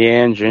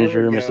 Marianne,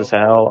 Ginger, There we go. Mrs.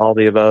 Howell, all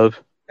the above.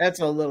 That's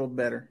a little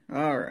better.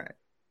 All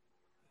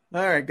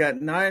right. Got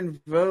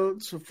 9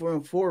 votes, 4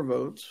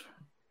 votes.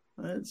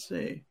 Let's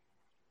see.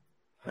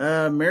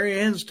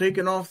 Marianne's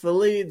taken off the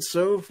lead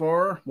so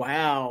far.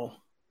 Wow.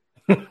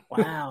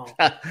 Wow.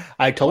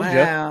 I told you.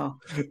 Wow.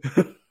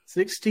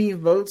 16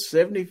 votes,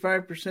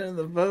 75% of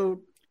the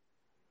vote.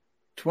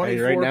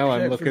 24% Right now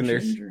I'm looking, for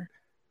there's Ginger.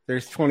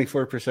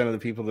 24% of the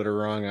people that are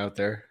wrong out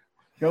there.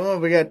 Come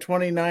on, we got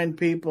 29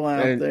 people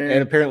out there.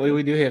 And apparently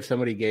we do have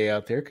somebody gay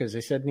out there because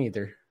they said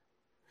neither.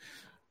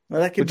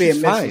 Well, that could which be a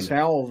is Mrs. fine.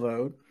 Howell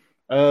vote.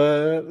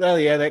 Well,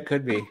 yeah, that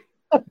could be.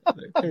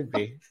 That could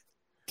be.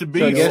 To So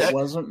be, I guess- It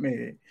wasn't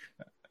me.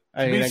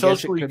 I to mean, be I guess it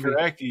socially could be.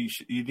 correct, you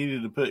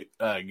needed to put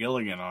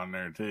Gilligan on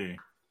there too.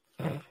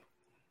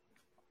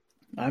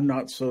 I'm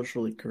not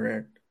socially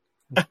correct.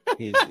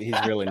 He's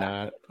really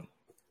not.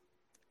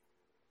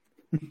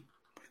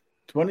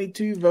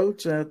 22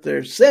 votes out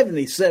there.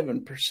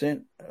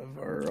 77% of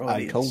our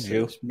audience. I told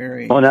you. says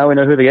Marianne. Well, now we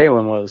know who the gay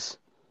one was.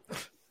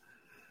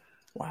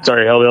 Wow.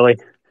 Sorry, Hillbilly.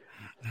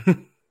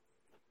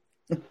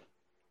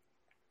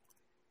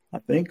 I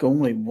think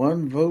only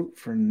 1 vote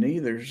for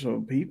neither. So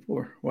people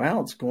are,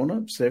 wow, it's going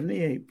up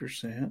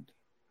 78%.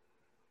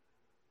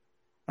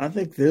 I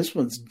think this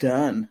one's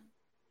done.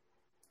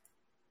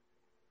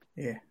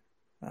 Yeah,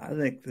 I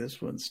think this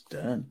one's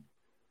done.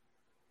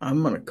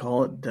 I'm going to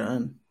call it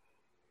done.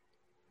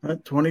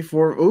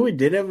 24. Oh, we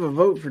did have a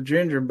vote for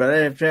Ginger, but I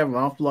have to have an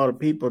awful lot of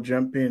people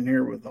jump in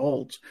here with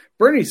Holtz.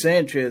 Bernie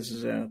Sanchez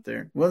is out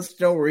there. Wants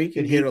to know where he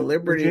can get a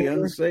Liberty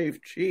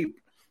unsafe cheap.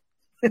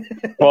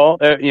 Well,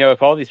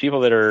 if all these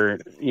people that are,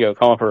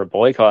 calling for a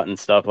boycott and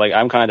stuff, like,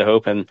 I'm kind of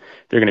hoping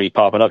they're going to be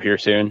popping up here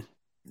soon.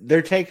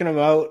 They're taking them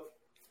out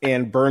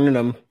and burning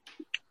them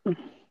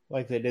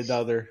like they did the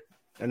other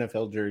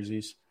NFL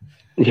jerseys.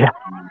 Yeah.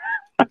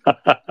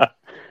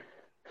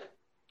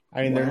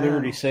 I mean, they're Wow.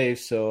 Liberty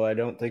safe, so I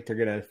don't think they're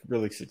going to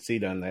really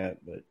succeed on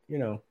that. But, I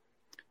don't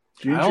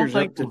Ginger's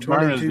think up to we'll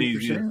burn as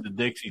easy as 22%. the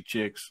Dixie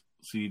Chicks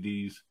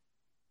CDs.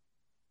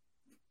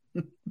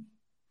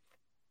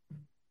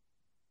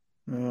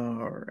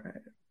 All right.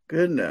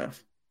 Good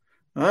enough.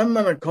 I'm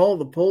going to call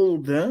the poll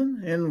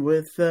done. And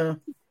with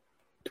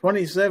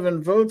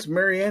 27 votes,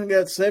 Marianne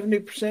got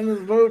 70% of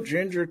the vote.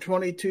 Ginger,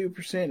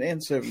 22%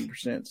 and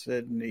 7%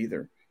 said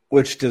neither.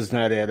 which does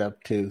not add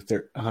up to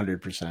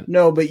 100%.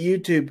 No, but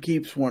YouTube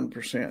keeps 1%.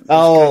 It's kinda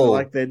Oh,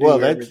 like they do well,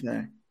 that's-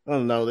 everything.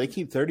 Oh, no, they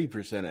keep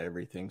 30% of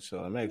everything, so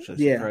I'm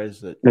actually Yeah.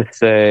 surprised that. Let's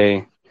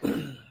say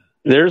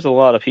there's a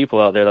lot of people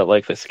out there that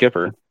like the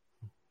skipper.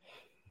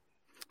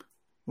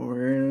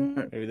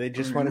 Maybe they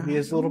just want to be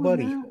his little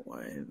buddy. That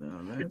way,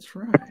 though. That's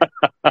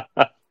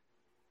right.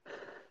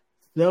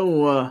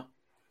 So,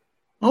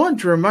 I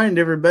want to remind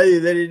everybody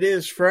that it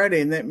is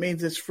Friday, and that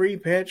means it's Free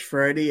Patch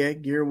Friday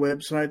at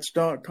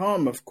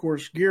GearWebsites.com. Of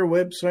course, Gear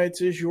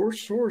Websites is your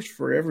source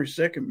for Every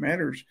Second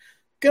Matters,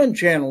 gun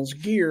channels,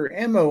 gear,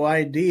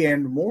 MOID,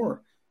 and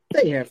more.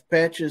 They have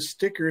patches,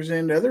 stickers,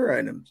 and other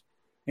items.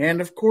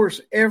 And, of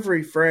course,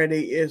 every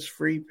Friday is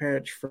Free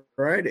Patch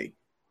Friday.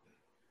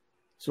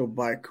 So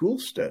buy cool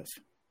stuff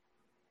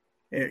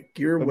at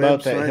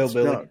About that,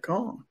 Hillbilly?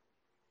 GearWebsites.com.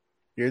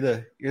 You're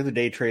the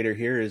day trader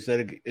here. Is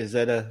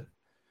that a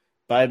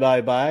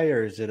buy,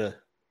 or is it a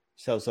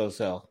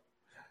sell?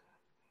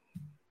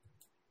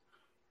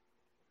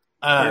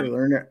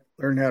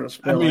 Learn how to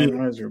spell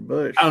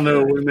Anheuser-Busch. I don't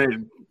know. We made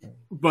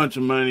a bunch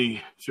of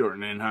money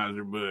shorting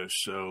Anheuser-Busch.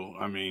 So,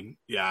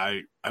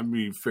 I'd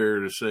be fair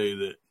to say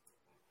that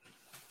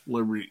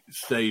Liberty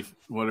Safe,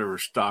 whatever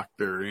stock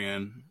they're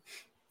in,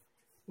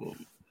 will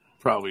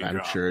probably I'm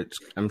drop. sure it's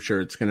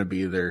going to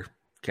be their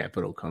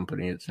capital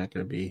company. It's not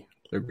going to be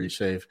Liberty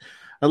Safe.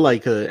 I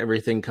like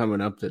everything coming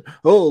up that,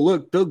 oh,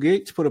 look, Bill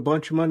Gates put a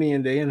bunch of money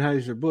into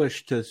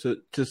Anheuser-Busch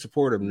to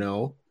support him.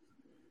 No.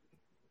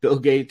 Bill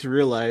Gates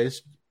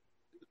realized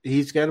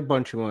he's got a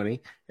bunch of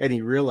money, and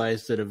he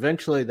realized that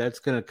eventually that's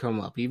going to come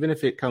up. Even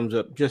if it comes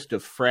up just a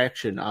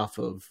fraction off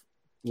of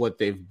what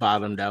they've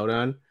bottomed out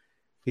on,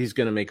 he's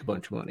going to make a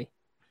bunch of money.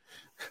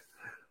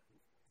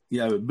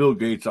 Yeah, but Bill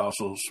Gates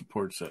also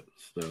supports that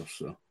stuff.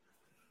 So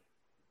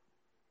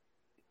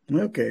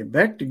Okay,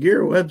 back to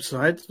gear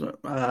websites.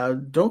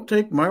 Don't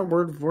take my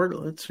word for it.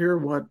 Let's hear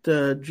what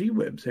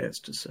G-Webs has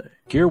to say.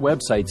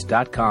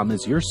 GearWebsites.com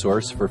is your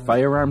source for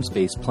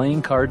firearms-based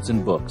playing cards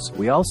and books.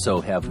 We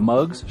also have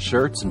mugs,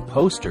 shirts, and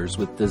posters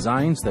with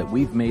designs that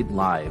we've made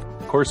live.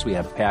 Of course, we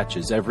have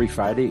patches. Every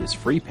Friday is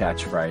Free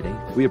Patch Friday.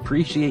 We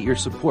appreciate your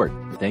support.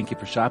 Thank you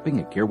for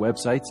shopping at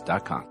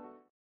GearWebsites.com.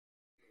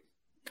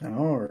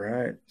 All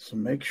right, so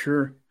make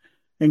sure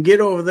and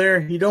get over there.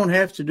 You don't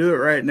have to do it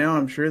right now.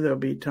 I'm sure there'll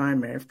be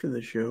time after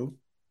the show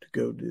to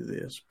go do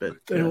this. But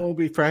it won't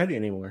be Friday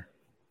anymore.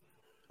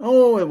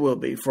 Oh, it will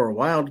be for a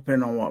while,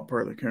 depending on what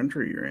part of the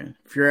country you're in.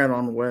 If you're out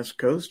on the West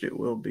Coast, it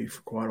will be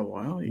for quite a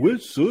while.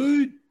 West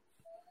Side.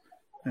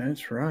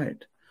 That's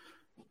right.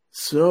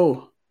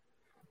 So,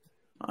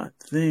 I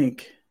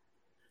think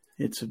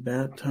it's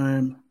about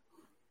time,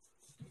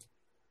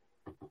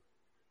 as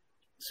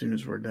soon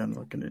as we're done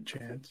looking at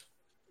chats.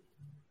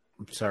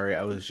 I'm sorry,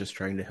 I was just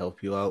trying to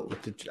help you out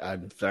with the.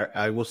 I'm sorry,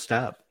 I will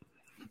stop.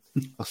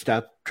 I'll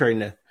stop trying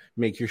to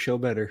make your show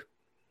better.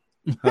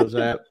 How's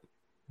that?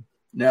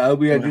 Now,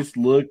 Obi, I just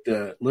looked.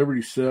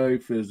 Liberty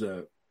Safe is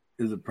a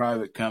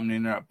private company,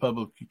 and they're not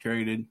publicly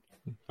traded.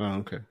 Oh,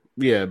 okay.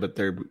 Yeah, but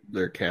they're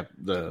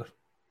the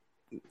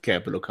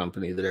capital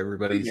company that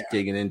everybody's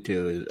digging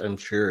into. I'm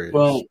sure.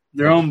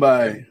 They're owned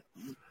by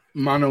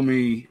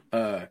Monomi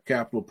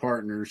Capital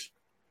Partners,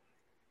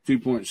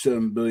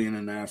 $2.7 billion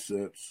in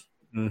assets.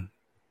 Mm.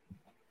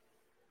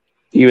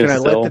 Even Can I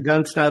still, let the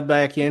gun snob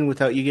back in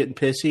without you getting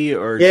pissy,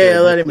 or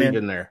let him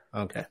in there?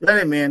 Okay,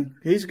 let him in.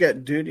 He's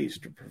got duties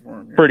to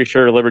perform here. pretty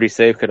sure Liberty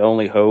Safe could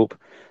only hope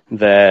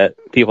that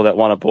people that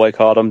want to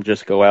boycott them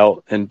just go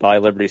out and buy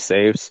Liberty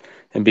Safes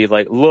and be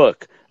like,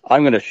 "Look,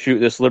 I'm going to shoot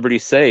this Liberty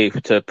Safe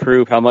to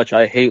prove how much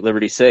I hate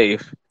Liberty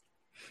Safe."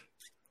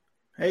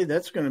 Hey,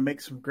 that's going to make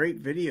some great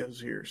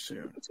videos here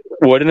soon.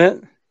 Wouldn't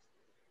it?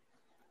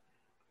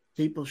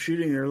 People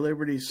shooting their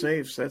Liberty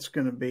Safes. That's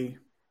going to be.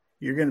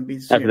 You're going to be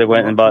seeing After they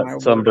went and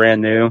bought some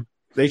brand new.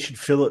 they should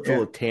fill it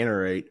full of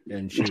tannerite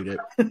and shoot it.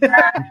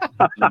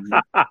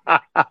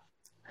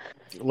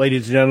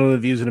 Ladies and gentlemen, the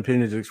views and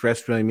opinions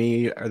expressed by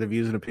me are the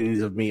views and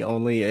opinions of me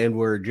only, and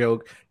were a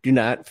joke. Do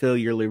not fill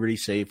your Liberty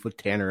Safe with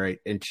tannerite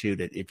and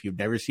shoot it. If you've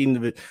never seen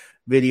the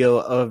video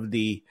of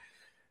the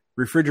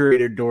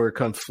refrigerator door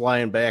come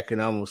flying back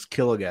and almost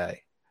kill a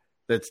guy,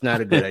 that's not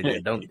a good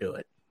idea. Don't do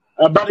it.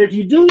 But if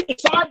you do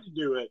decide to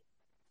do it,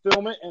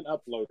 film it and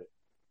upload it.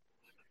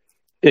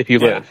 If you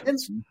live.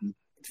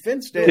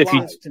 Finstead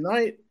says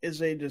tonight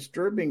is a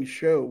disturbing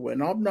show.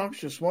 When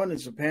Obnoxious One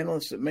is a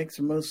panelist that makes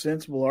the most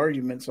sensible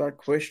arguments, I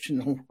question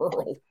the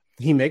world.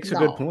 He makes a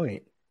good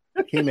point.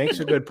 He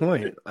makes a good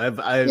point.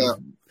 I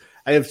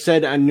have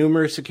said on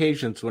numerous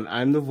occasions, when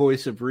I'm the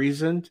voice of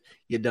reason,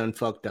 you done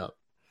fucked up.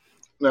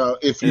 Now,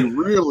 if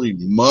you really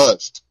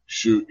must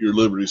shoot your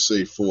Liberty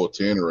Safe full of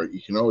tannerite,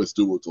 you can always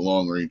do it with the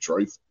long-range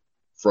rifle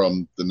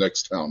from the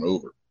next town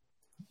over.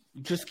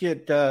 Just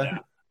get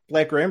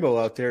Black Rambo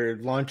out there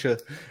and launch a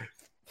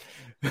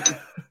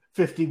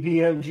 50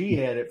 BMG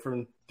at it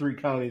from 3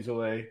 counties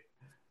away.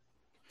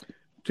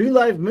 2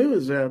 Live Moo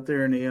is out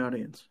there in the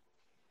audience.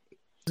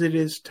 It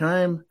is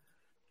time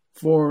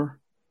for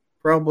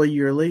probably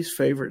your least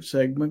favorite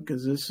segment,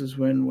 because this is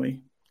when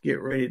we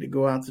get ready to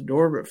go out the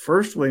door. But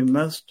first, we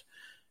must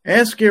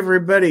ask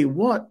everybody,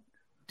 what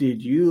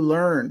did you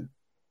learn?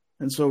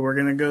 And so we're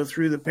going to go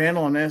through the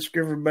panel and ask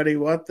everybody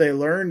what they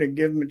learned and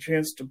give them a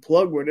chance to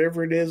plug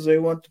whatever it is they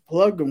want to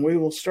plug. And we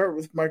will start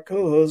with my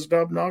co-host,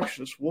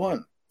 Obnoxious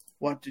One.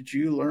 What did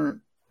you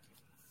learn?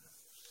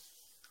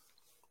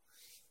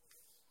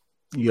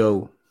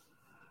 Yo.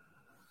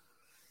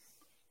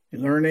 You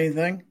learn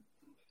anything?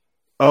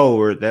 Oh,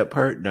 or that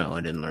part? No, I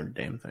didn't learn a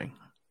damn thing.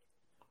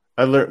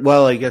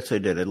 I guess I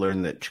did. I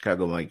learned that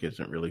Chicago Mike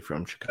isn't really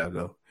from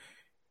Chicago.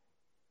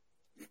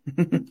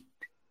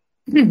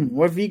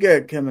 What have you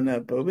got coming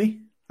up,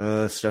 Obi?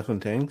 Stuff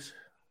and things.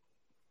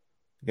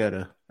 I got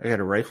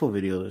a rifle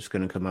video that's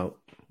going to come out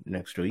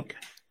next week.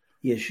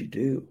 Yes, you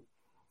do.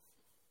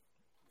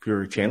 If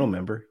you're a channel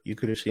member, you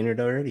could have seen it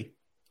already.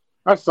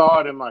 I saw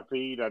it in my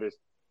feed. I just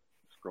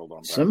scrolled on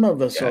back. Some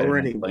of us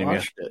already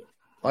watched it,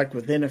 like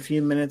within a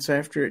few minutes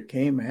after it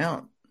came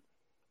out.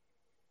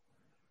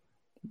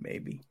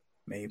 Maybe.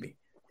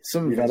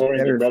 Some You of got us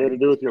anything better to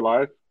do with your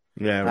life?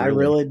 Yeah, I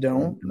really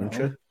don't. Don't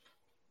you?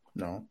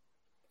 No.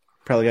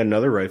 Probably got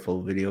another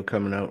rifle video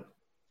coming out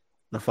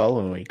the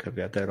following week. I've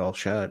got that all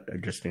shot. I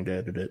just need to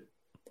edit it.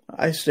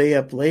 I stay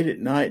up late at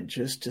night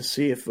just to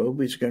see if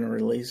Obi's going to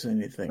release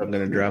anything. I'm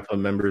going to drop a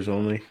members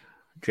only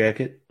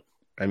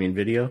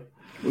video.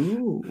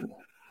 Ooh.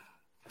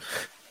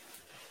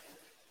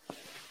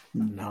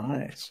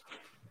 Nice.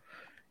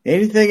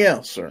 Anything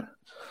else, sir?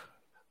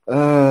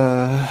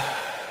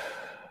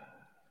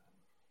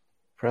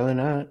 Probably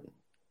not.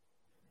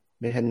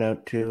 Be heading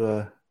out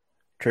to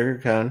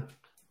TriggerCon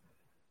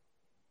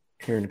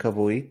here in a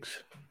couple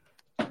weeks,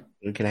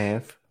 week and a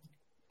half.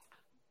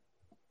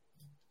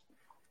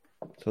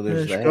 So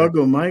there's that.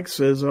 Chicago Mike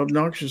says,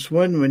 Obnoxious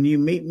One, when you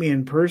meet me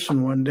in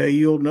person one day,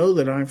 you'll know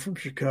that I'm from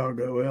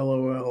Chicago.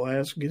 LOL.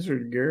 Ask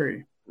Gizzard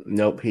Gary.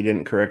 Nope, he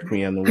didn't correct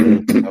me on the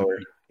winning power.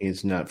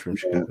 He's not from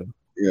Chicago.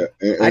 Yeah,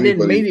 I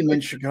didn't meet him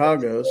in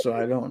Chicago, so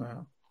I don't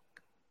know.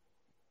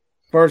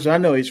 As far as I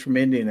know, he's from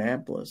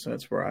Indianapolis.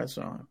 That's where I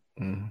saw him.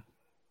 Mm-hmm.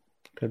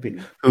 Could be.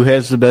 Who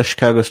has the best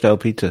Chicago style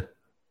pizza?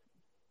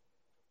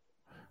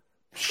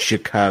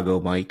 Chicago,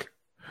 Mike.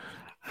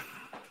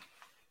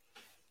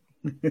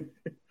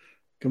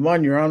 Come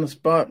on, you're on the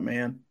spot,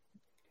 man.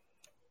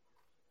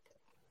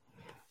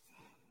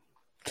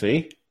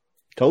 See?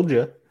 Told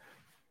you.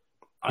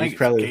 I think it's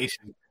probably Casey's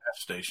gas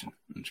station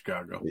in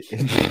Chicago.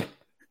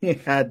 Yeah,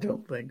 I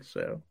don't think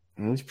so.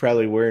 He's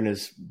probably wearing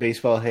his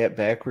baseball hat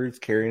backwards,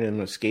 carrying him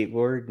a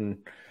skateboard. And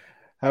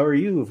how are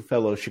you,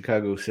 fellow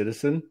Chicago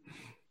citizen?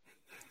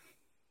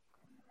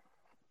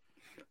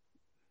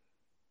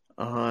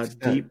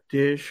 Deep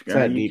dish. It's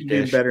not you deep can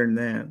dish. do better than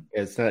that.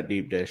 Yeah, it's not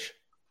deep dish.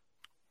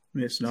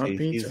 It's not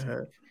Pizza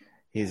Hut.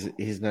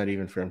 He's not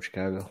even from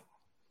Chicago.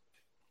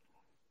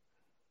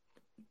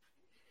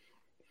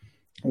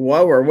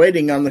 While we're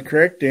waiting on the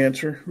correct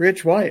answer,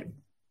 Rich White.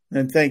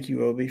 And thank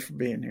you, Obi, for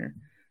being here.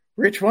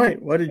 Rich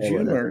White, what did you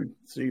learn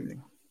this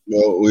evening?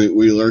 Well,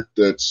 we learned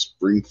that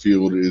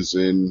Springfield is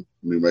in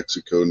New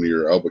Mexico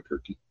near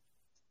Albuquerque.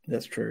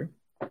 That's true.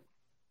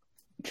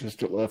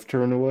 Just a left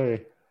turn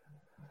away.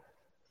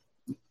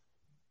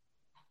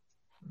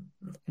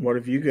 What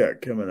have you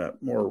got coming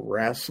up? More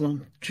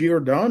wrestling?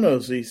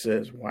 Giordano's, he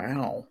says.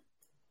 Wow.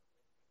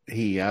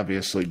 He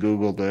obviously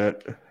Googled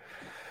that.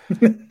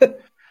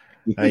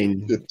 I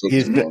mean,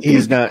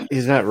 he's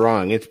not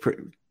wrong. It's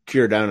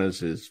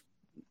Giordano's is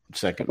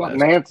second best.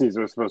 Nancy's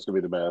was supposed to be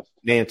the best.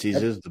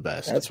 Nancy's is the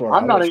best. That's what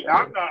I'm not even.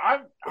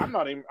 I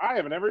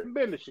haven't ever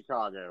been to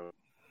Chicago,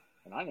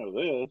 and I know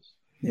this.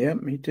 Yeah,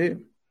 me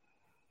too.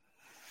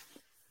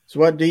 So,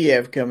 what do you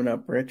have coming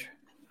up, Rich?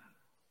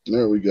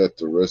 Yeah, we got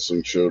the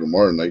wrestling show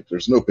tomorrow night.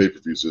 There's no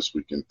pay-per-views this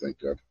weekend, thank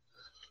God.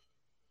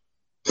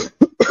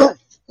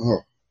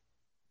 Oh.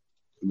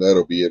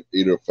 That'll be at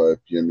 8:05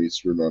 p.m.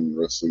 Eastern on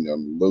Wrestling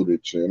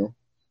Unloaded channel.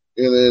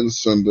 And then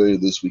Sunday,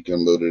 this week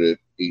Unloaded at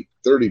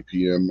 8:30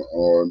 p.m.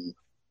 on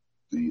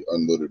the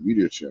Unloaded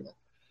Media channel.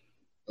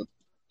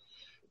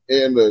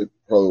 And I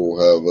probably will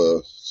have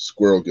a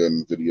squirrel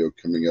gun video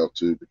coming out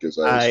too, because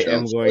I was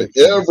challenged by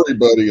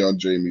everybody on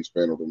Jamie's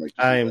panel to make it.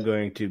 I am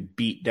going to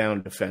beat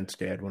down Defense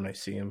Dad when I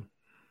see him.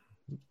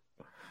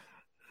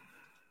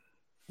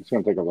 It's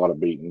going to take a lot of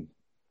beating.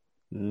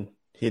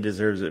 He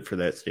deserves it for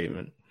that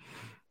statement.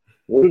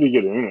 Where did he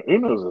get Uno?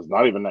 Uno's is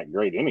not even that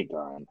great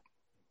anytime.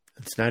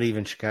 It's not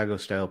even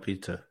Chicago-style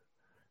pizza.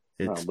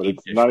 It's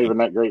not even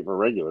that great for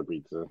regular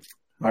pizza.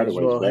 Might as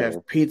well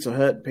have Pizza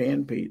Hut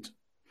pan pizza.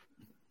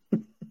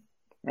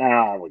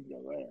 I would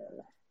go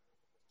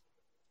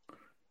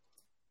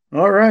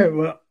there. All right.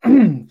 Well,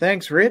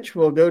 thanks, Rich.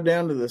 We'll go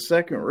down to the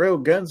second row.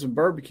 Guns and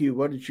Barbecue,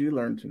 what did you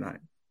learn tonight?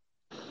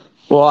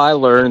 Well, I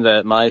learned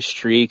that my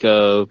streak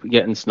of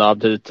getting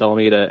snobbed to tell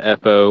me to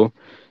FO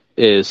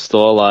is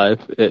still alive.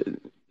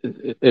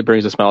 It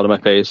brings a smile to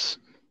my face.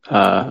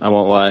 I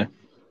won't lie.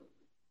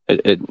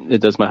 It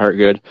does my heart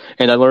good.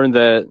 And I learned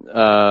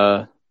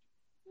that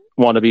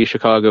wannabe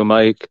Chicago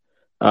Mike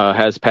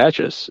has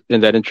patches,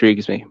 and that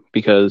intrigues me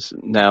because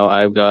now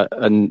I've got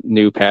a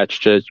new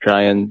patch to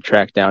try and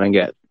track down and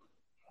get.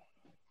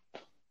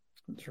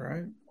 That's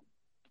right.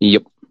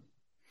 Yep.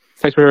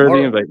 Thanks for the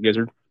invite,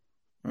 Gizzard.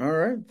 All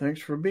right.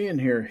 Thanks for being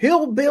here.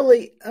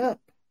 Hillbilly Up.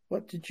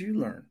 What did you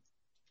learn?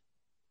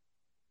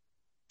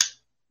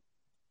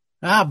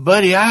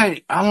 Buddy,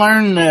 I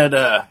learned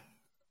that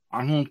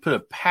I'm going to put a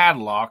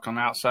padlock on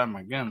the outside of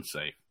my gun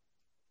safe.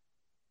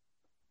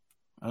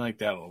 I think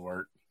that'll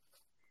work.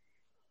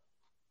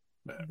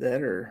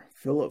 That or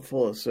fill it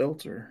full of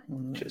seltzer.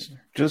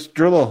 Just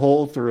drill a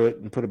hole through it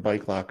and put a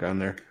bike lock on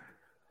there.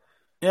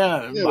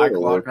 Yeah, bike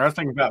lock. I was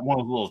thinking about one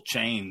of the little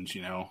chains,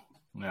 on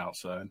the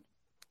outside.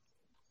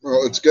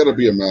 Well, it's got to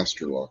be a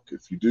master lock.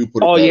 If you do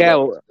put lock, it's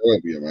got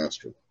to be a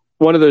master lock.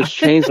 One of those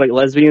chains like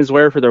lesbians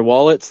wear for their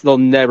wallets, they'll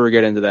never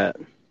get into that.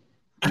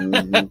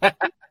 Mm-hmm.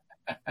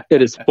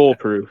 It is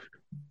foolproof.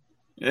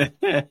 Is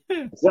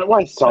that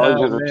why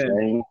Sarge has a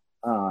chain?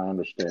 I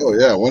understand. Oh,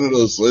 yeah. One of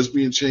those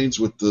lesbian chains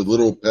with the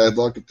little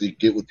padlock that you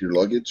get with your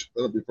luggage.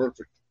 That'll be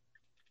perfect.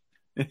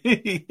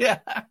 Yeah.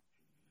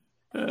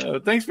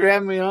 Thanks for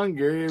having me on,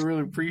 Gary. I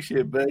really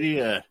appreciate it,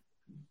 buddy.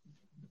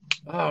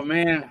 Oh,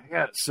 man. I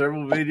got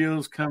several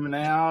videos coming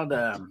out.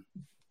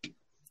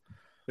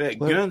 That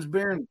Guns,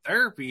 Beer, and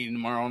Therapy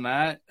tomorrow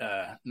night,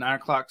 9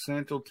 o'clock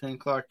Central, 10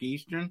 o'clock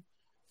Eastern.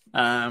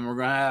 We're going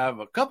to have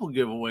a couple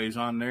giveaways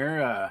on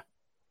there.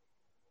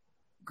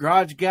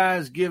 Garage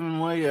Guy's giving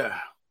away a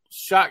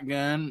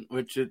shotgun,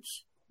 which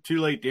it's too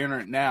late to enter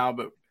it now,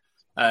 but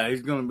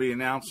he's going to be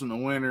announcing the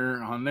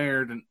winner on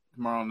there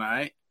tomorrow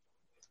night.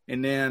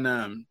 And then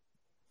I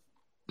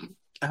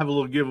have a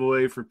little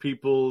giveaway for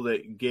people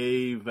that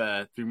gave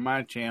through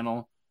my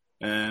channel,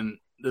 and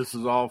this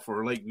is all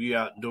for Lakeview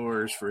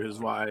Outdoors for his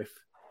wife.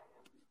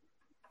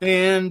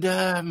 And,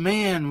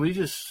 man, we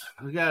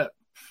got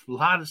a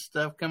lot of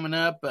stuff coming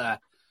up. The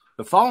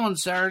following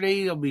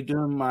Saturday, I'll be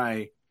doing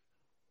my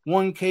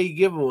 1K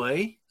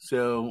giveaway.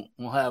 So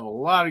we'll have a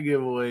lot of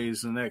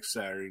giveaways the next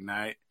Saturday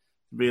night.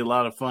 It'll be a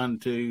lot of fun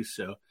too.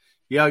 So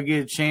y'all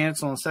get a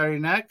chance on Saturday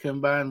night,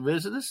 come by and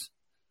visit us.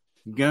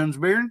 Guns,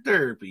 Beer, and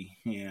Therapy.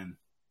 And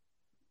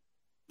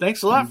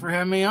thanks a lot for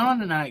having me on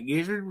tonight,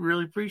 Gizzard.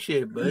 Really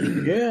appreciate it,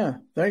 buddy. Yeah,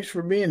 thanks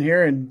for being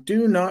here. And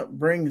do not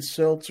bring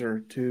seltzer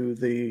to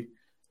the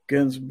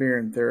Guns, Beer,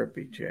 and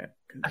Therapy chat.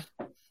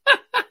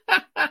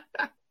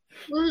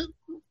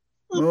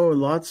 Oh,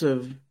 lots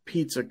of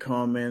pizza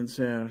comments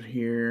out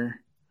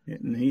here.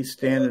 And he's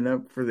standing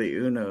up for the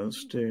Unos,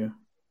 too.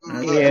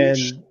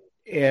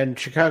 And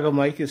Chicago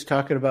Mike is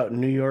talking about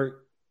New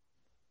York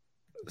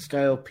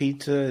style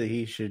pizza.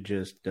 He should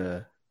just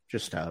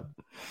stop.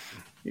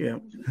 Yeah.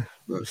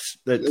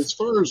 As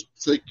far as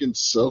taking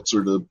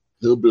seltzer to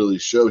Hillbilly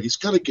Show, he's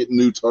got to get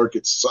new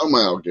targets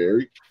somehow,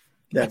 Gary.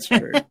 That's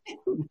true.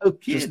 No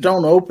kidding. Just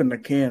don't open the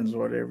cans,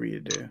 whatever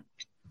you do.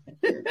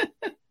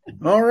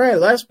 All right,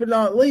 last but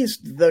not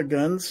least, the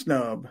gun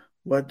snub.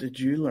 What did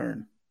you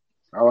learn?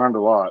 I learned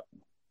a lot.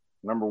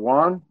 Number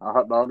one, a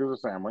hot dog is a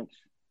sandwich.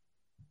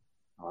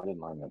 Oh, I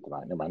didn't learn that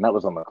tonight. Never mind. That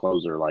was on the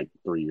closer like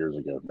 3 years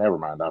ago. Never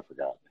mind. I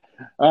forgot.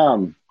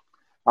 I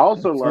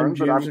also learned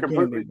that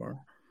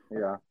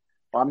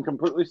I'm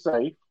completely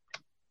safe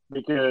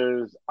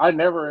because I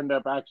never end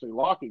up actually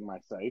locking my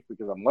safe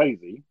because I'm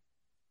lazy.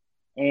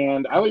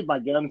 And I leave my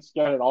guns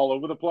scattered all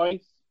over the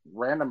place,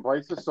 random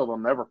places, so they'll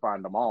never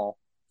find them all.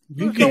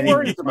 You can't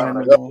even find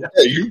them all.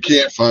 Yeah, you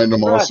can't find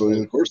them all, so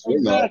of course they're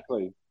not.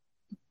 Exactly.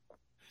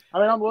 I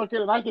mean, I'm looking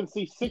and I can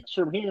see 6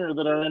 from here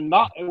that are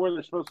not where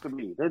they're supposed to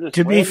be. They're just.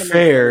 To be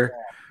fair,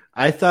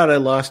 I thought I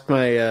lost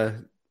my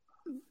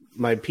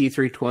my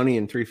P320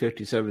 and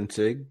 357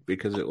 SIG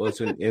because it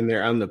wasn't in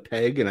there on the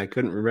peg, and I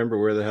couldn't remember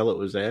where the hell it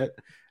was at.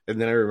 And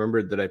then I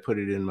remembered that I put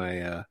it in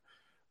my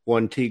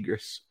one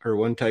Tigris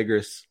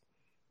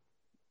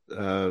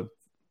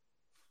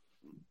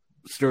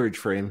storage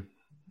frame.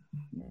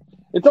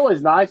 It's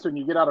always nice when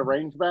you get out a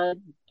range bag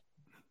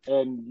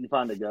and you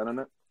find a gun in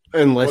it.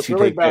 Unless you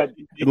take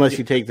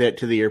that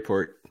to the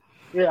airport.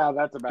 Yeah,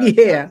 that's about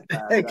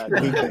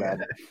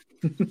bad.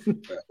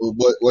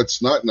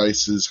 What's not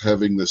nice is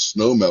having the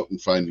snow melt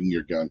and finding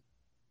your gun.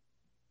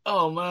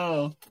 Oh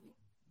no!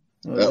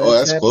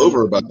 That's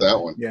Clover about that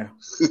one. Yeah.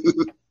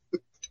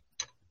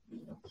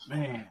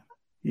 Man.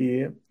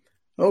 Yeah.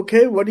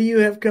 Okay, what do you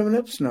have coming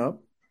up, Snub?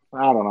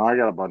 I don't know. I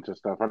got a bunch of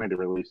stuff. I need to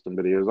release some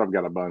videos. I've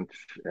got a bunch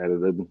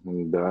edited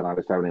and done. I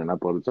just haven't even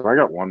uploaded. So I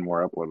got one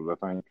more uploaded, I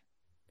think.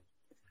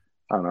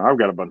 I don't know. I've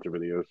got a bunch of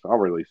videos. I'll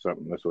release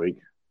something this week.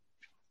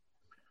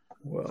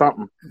 Well,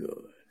 something.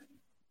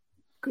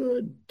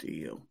 Good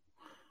deal.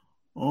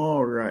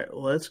 All right.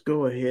 Let's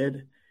go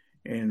ahead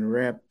and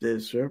wrap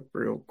this up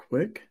real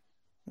quick.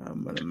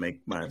 I'm going to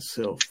make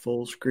myself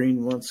full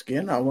screen once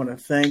again. I want to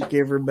thank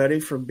everybody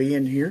for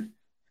being here.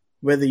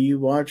 Whether you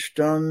watched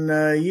on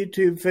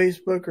YouTube,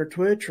 Facebook, or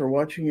Twitch, or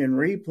watching in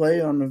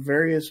replay on the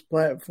various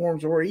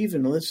platforms, or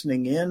even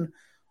listening in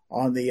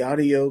on the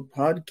audio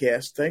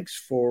podcast, thanks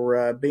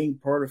for being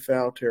part of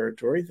Fowl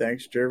Territory.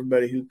 Thanks to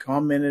everybody who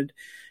commented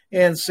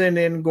and sent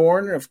in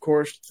Gorn. Of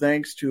course,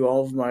 thanks to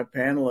all of my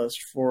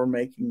panelists for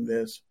making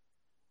this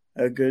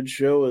a good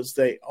show, as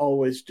they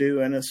always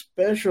do. And a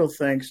special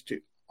thanks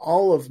to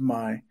all of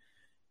my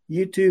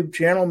YouTube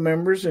channel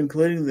members,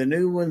 including the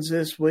new ones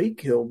this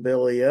week,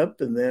 Hillbilly Up,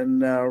 and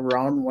then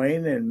Ron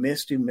Wayne and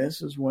Misty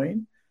Mrs.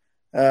 Wayne.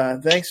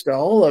 Thanks to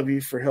all of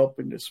you for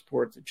helping to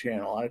support the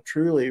channel. I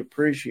truly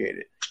appreciate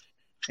it.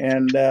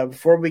 And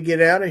before we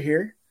get out of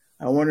here,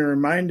 I want to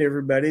remind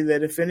everybody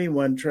that if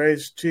anyone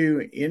tries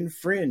to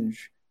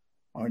infringe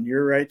on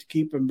your right to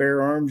keep and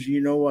bear arms,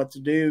 you know what to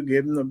do.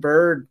 Give them the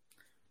bird.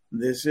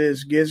 This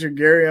is Gizzard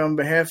Gary on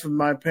behalf of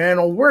my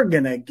panel. We're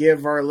going to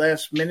give our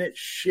last minute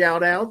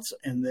shout outs,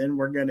 and then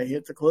we're going to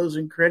hit the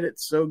closing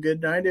credits. So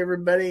good night,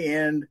 everybody,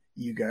 and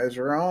you guys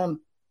are on.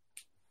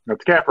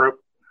 That's cap rope.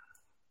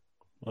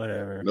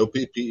 Whatever. No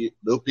PP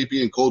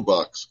and cold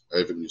box. I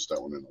haven't used that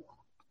one in a while.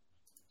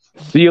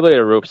 See you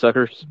later, rope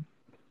suckers.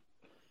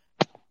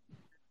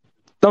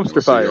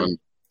 Dumpster fire.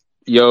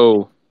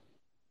 Yo.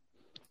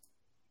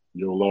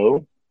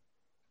 YOLO.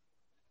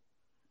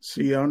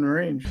 See you on the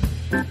range.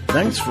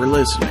 Thanks for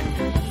listening.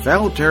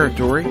 Fowl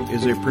Territory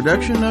is a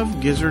production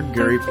of Gizzard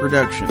Gary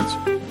Productions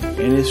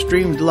and is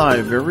streamed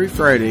live every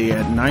Friday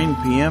at 9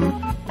 p.m.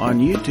 on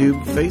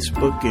YouTube,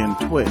 Facebook, and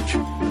Twitch,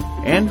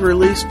 and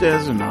released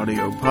as an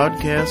audio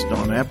podcast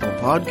on Apple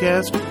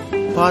Podcast,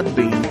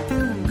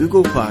 Podbean,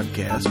 Google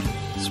Podcast,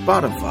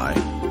 Spotify,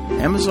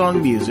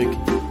 Amazon Music,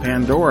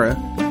 Pandora,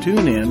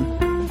 TuneIn,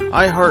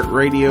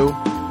 iHeartRadio,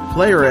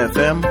 Player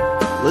FM,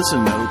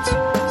 Listen Notes,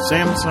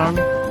 Samsung,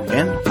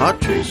 and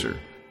Podchaser.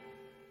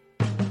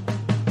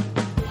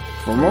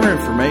 For more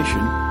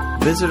information,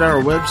 visit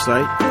our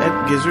website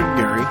at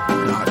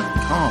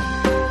gizzardgary.com.